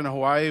beach in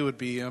Hawaii would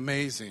be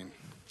amazing.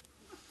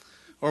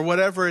 Or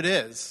whatever it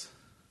is.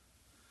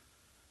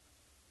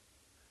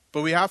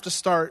 But we have to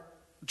start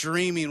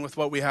dreaming with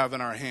what we have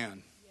in our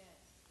hand.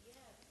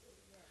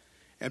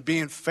 And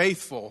being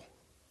faithful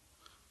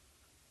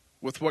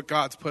with what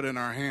God's put in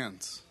our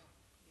hands.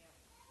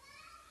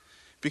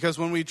 Because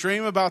when we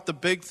dream about the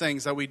big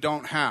things that we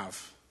don't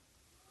have,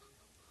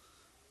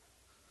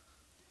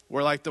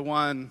 we're like the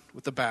one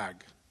with the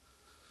bag.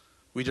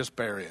 We just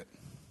bury it.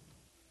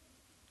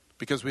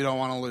 Because we don't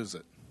want to lose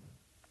it.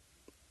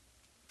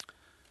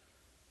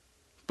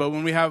 But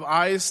when we have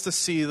eyes to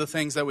see the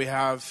things that we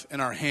have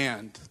in our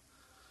hand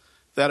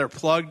that are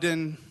plugged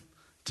in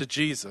to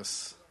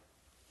Jesus,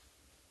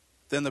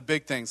 then the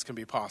big things can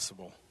be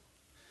possible.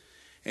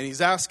 And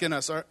he's asking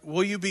us,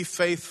 will you be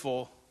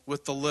faithful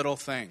with the little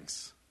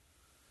things?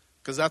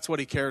 Because that's what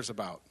he cares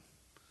about.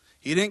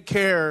 He didn't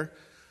care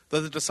that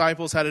the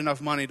disciples had enough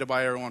money to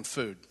buy everyone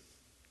food.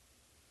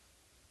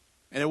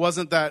 And it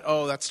wasn't that,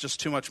 oh, that's just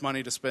too much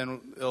money to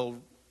spend. It'll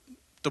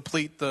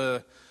deplete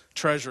the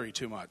treasury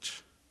too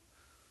much.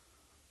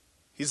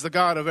 He's the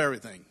God of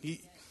everything. He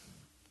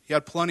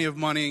had plenty of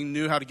money,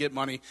 knew how to get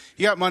money.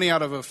 He got money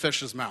out of a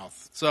fish's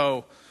mouth.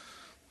 So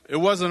it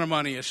wasn't a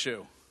money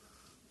issue.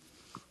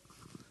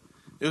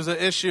 It was an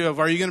issue of,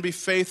 are you going to be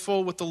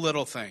faithful with the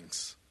little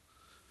things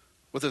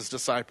with his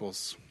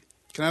disciples?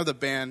 Can I have the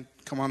band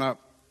come on up?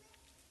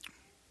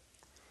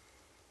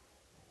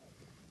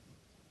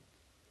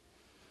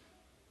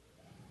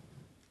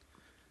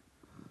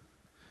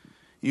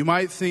 You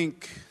might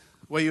think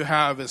what you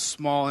have is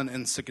small and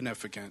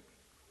insignificant.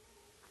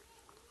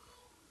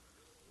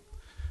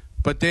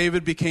 But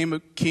David became a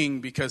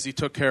king because he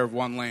took care of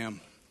one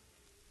lamb.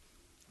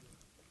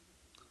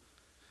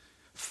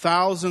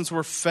 Thousands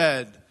were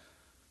fed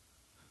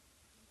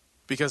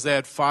because they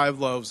had 5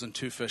 loaves and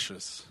 2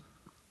 fishes.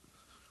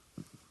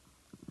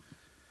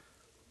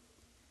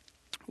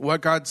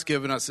 What God's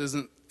given us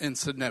isn't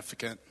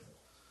insignificant.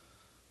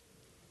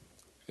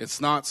 It's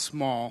not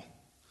small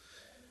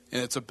in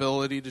its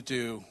ability to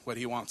do what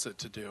he wants it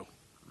to do.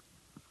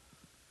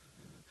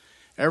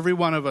 Every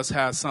one of us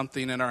has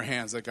something in our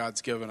hands that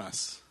God's given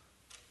us.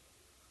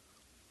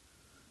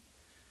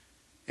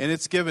 And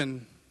it's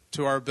given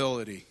to our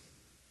ability.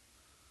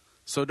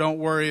 So don't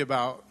worry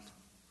about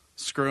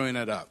screwing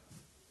it up.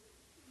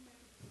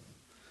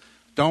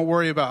 Don't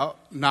worry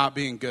about not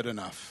being good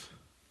enough.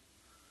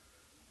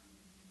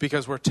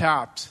 Because we're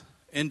tapped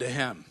into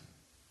him.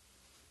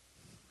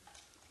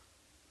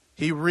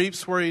 He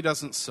reaps where he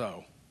doesn't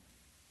sow.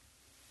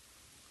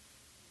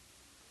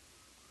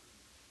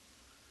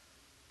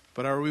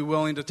 But are we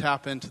willing to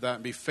tap into that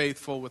and be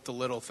faithful with the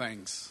little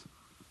things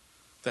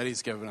that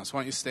he's given us?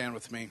 Why don't you stand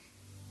with me?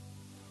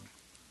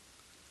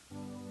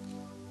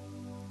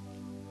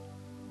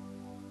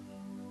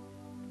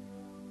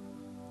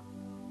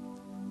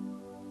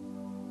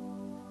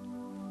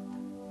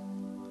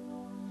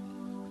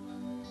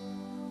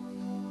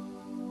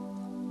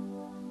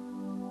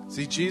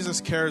 See, Jesus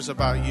cares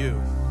about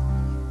you.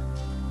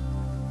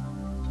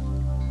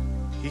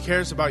 He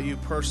cares about you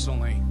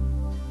personally.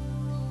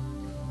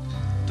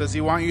 Does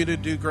he want you to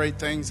do great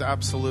things?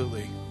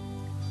 Absolutely.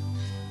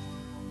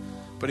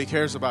 But he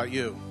cares about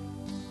you.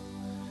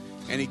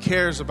 And he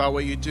cares about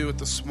what you do with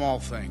the small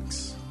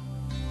things.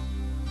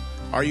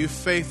 Are you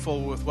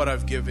faithful with what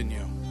I've given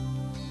you?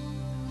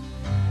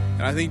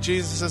 And I think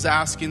Jesus is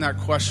asking that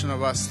question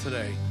of us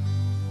today.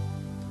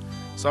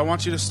 So I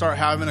want you to start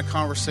having a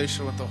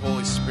conversation with the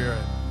Holy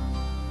Spirit.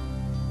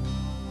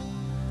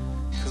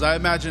 Because I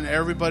imagine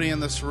everybody in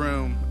this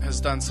room has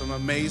done some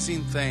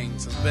amazing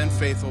things, has been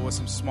faithful with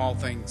some small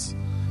things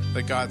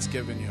that God's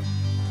given you.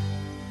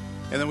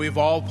 And then we've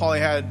all probably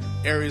had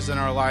areas in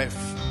our life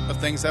of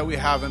things that we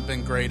haven't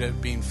been great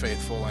at being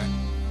faithful in.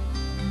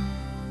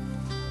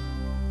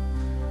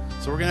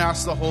 So we're going to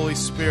ask the Holy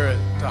Spirit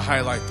to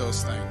highlight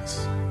those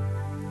things.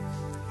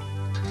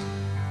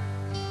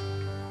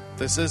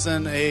 This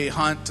isn't a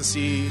hunt to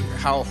see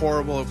how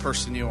horrible a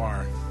person you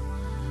are.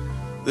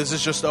 This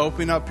is just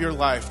opening up your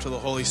life to the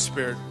Holy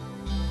Spirit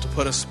to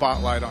put a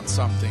spotlight on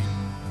something.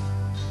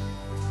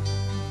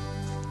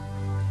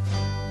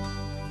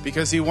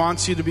 Because he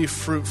wants you to be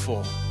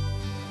fruitful.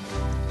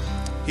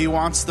 He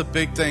wants the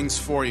big things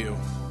for you.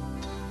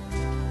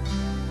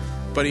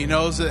 But he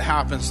knows it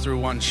happens through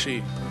one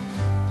sheep.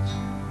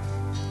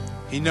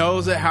 He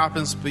knows it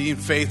happens being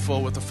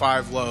faithful with the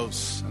 5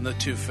 loaves and the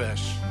 2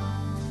 fish.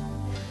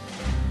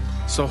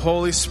 So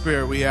Holy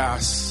Spirit, we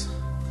ask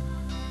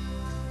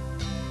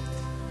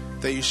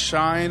that you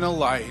shine a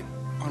light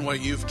on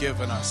what you've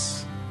given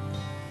us.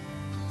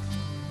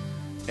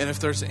 And if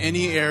there's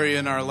any area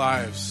in our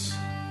lives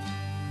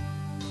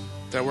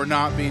that we're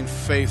not being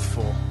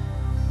faithful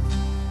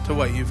to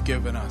what you've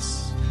given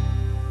us,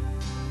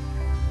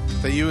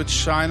 that you would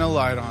shine a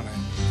light on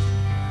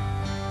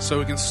it so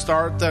we can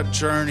start that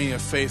journey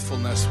of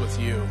faithfulness with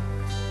you.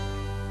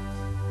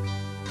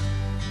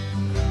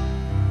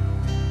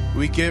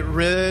 We get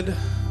rid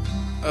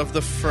of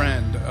the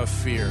friend of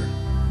fear.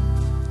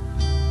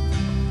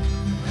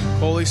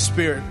 Holy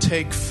Spirit,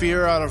 take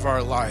fear out of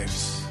our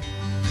lives.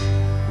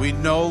 We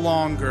no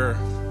longer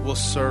will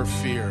serve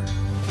fear,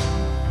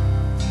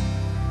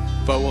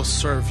 but we'll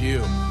serve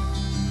you.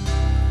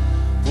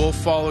 We'll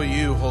follow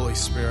you, Holy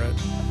Spirit.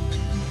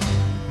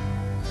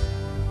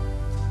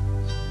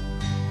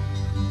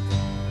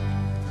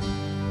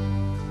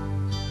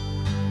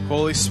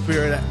 Holy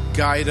Spirit,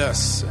 guide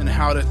us in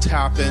how to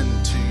tap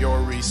into your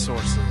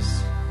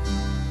resources,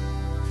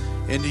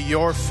 into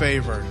your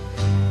favor.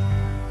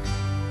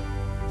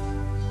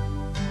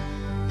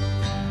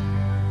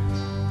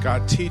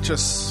 God, teach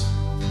us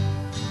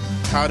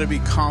how to be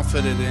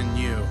confident in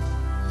you,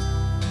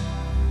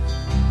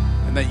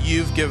 and that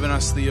you've given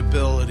us the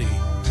ability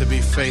to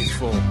be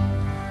faithful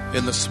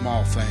in the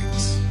small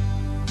things.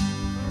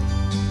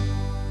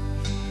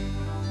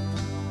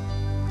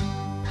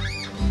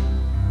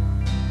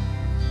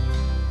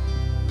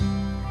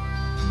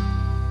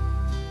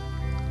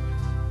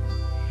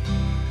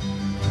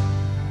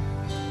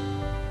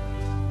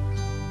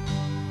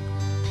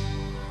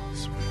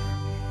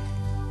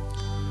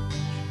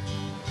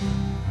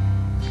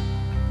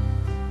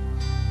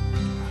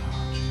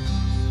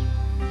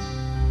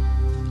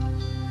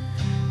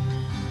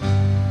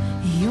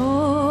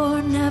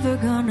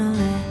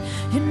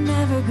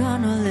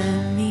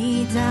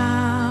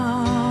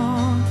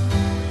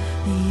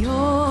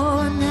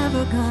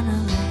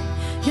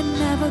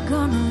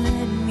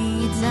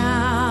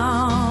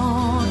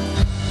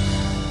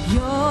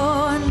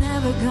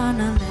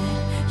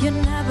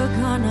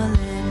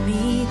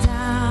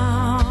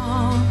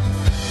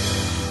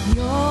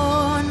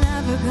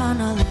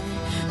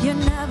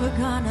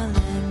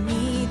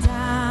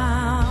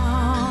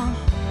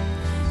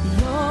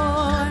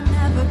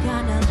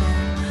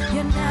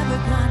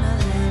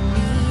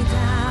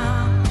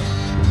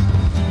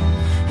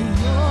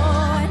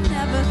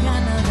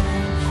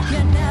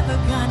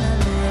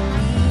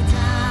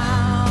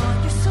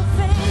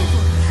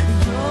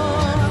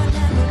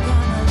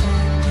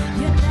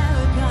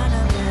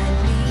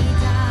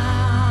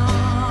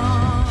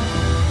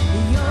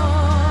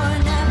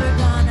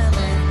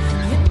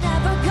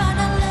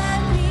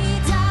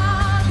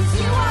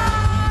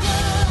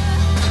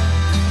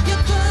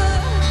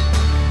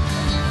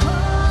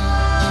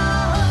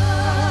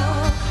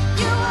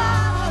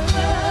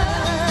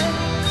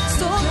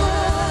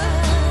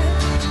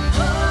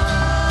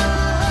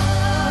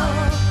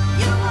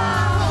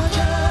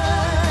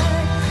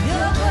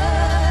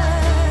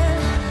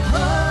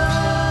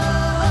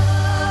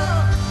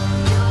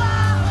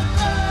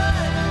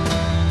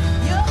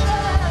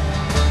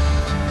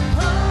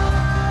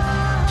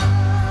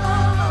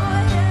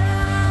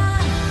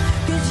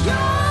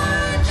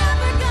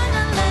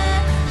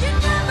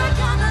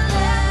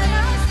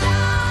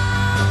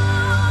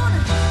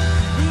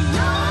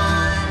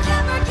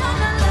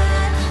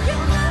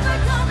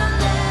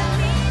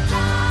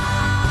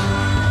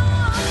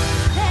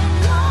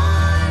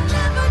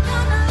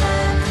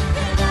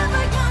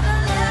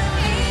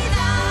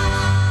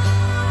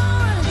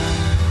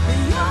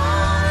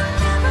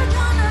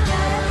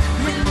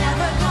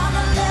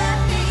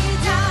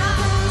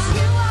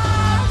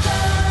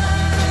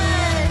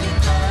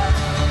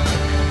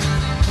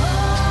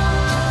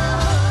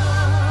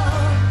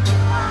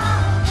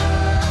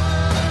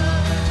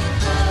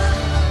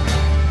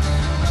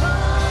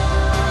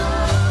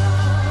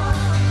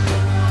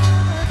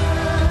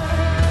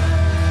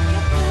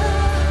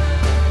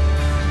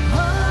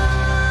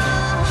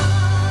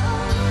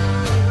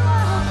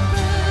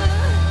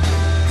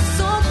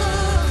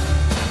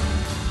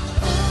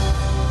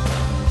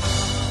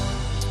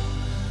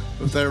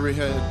 With every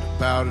head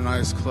bowed and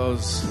eyes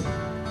closed,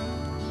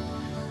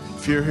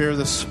 if you're here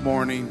this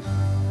morning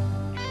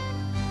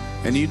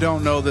and you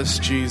don't know this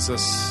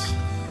Jesus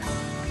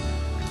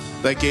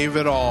that gave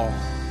it all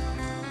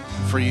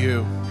for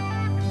you,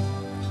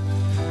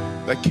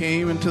 that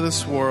came into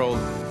this world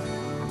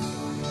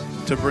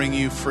to bring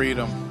you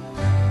freedom,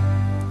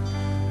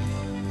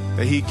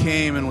 that he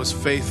came and was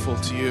faithful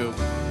to you,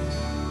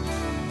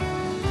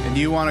 and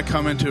you want to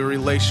come into a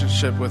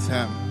relationship with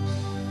him,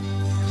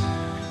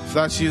 if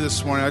that's you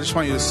this morning, I just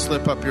want you to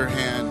slip up your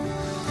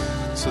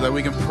hand so that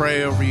we can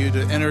pray over you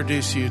to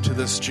introduce you to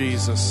this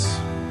Jesus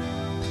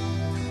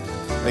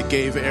that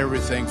gave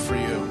everything for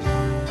you,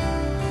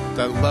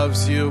 that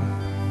loves you,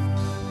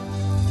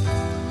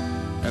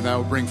 and that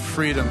will bring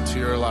freedom to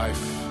your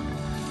life.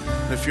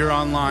 And if you're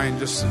online,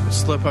 just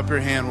slip up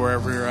your hand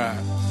wherever you're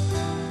at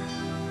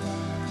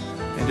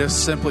and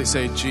just simply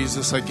say,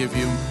 Jesus, I give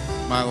you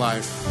my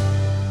life.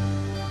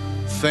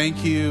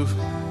 Thank you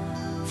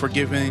for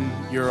giving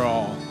your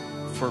all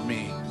for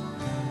me.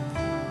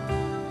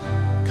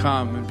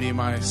 Come and be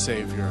my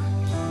Savior.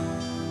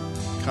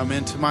 Come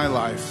into my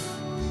life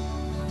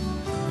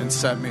and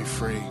set me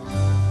free.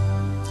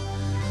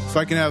 If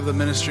I can have the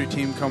ministry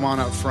team come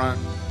on up front.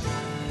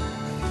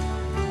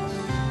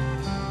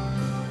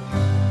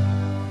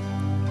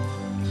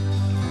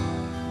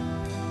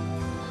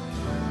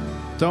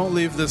 Don't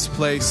leave this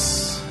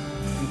place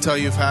until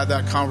you've had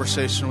that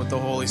conversation with the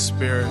Holy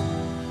Spirit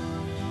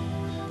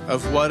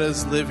of what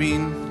is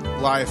living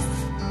life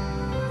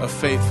of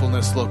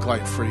faithfulness look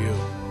like for you?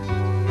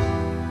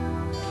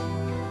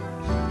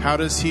 How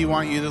does He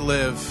want you to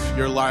live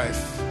your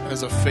life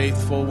as a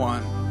faithful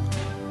one?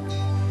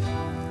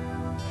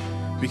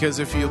 Because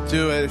if you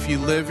do it, if you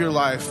live your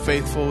life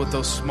faithful with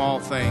those small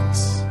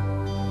things,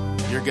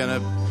 you're going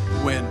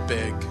to win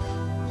big.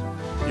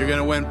 You're going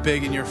to win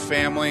big in your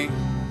family.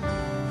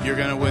 You're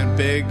going to win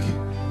big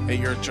at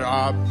your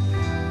job.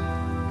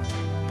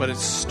 But it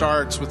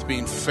starts with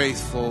being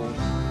faithful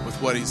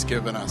with what He's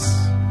given us.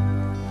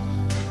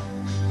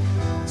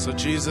 So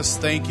Jesus,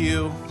 thank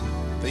you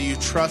that you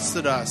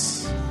trusted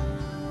us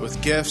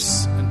with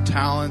gifts and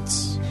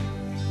talents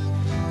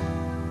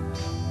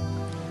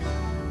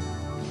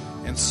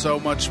and so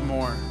much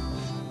more.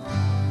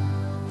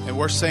 And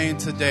we're saying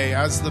today,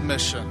 as the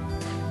mission,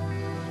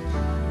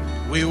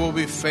 we will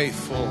be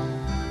faithful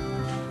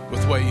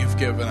with what you've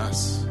given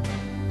us.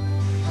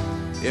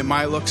 It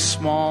might look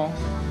small,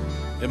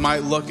 it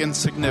might look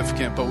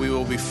insignificant, but we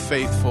will be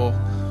faithful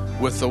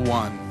with the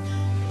one.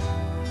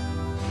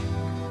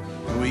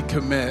 And we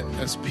commit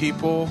as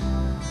people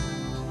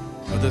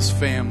of this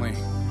family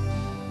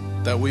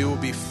that we will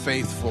be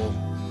faithful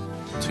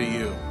to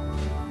you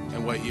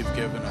and what you've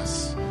given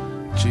us.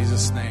 In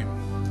Jesus' name,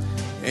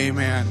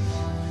 amen.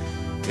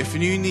 If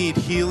you need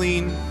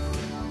healing,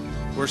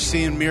 we're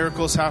seeing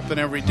miracles happen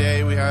every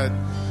day. We had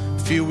a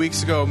few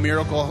weeks ago, a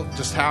miracle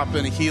just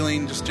happened, a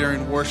healing just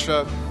during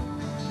worship.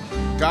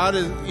 God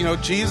is,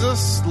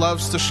 Jesus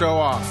loves to show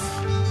off.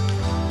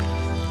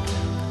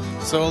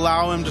 So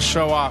allow Him to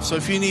show off. So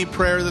if you need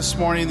prayer this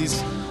morning,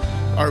 these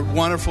are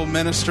wonderful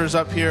ministers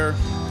up here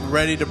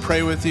ready to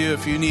pray with you.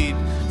 If you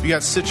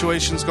got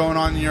situations going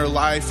on in your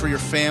life or your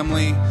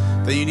family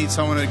that you need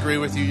someone to agree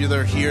with you,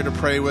 they're here to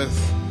pray with.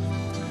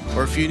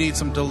 Or if you need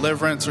some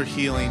deliverance or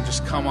healing,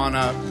 just come on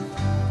up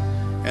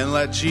and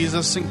let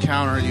Jesus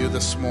encounter you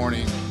this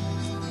morning.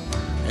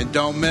 And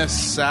don't miss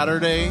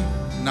Saturday,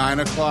 9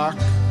 o'clock,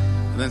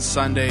 and then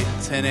Sunday,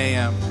 10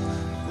 a.m.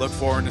 Look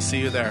forward to see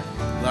you there.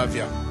 Love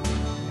you.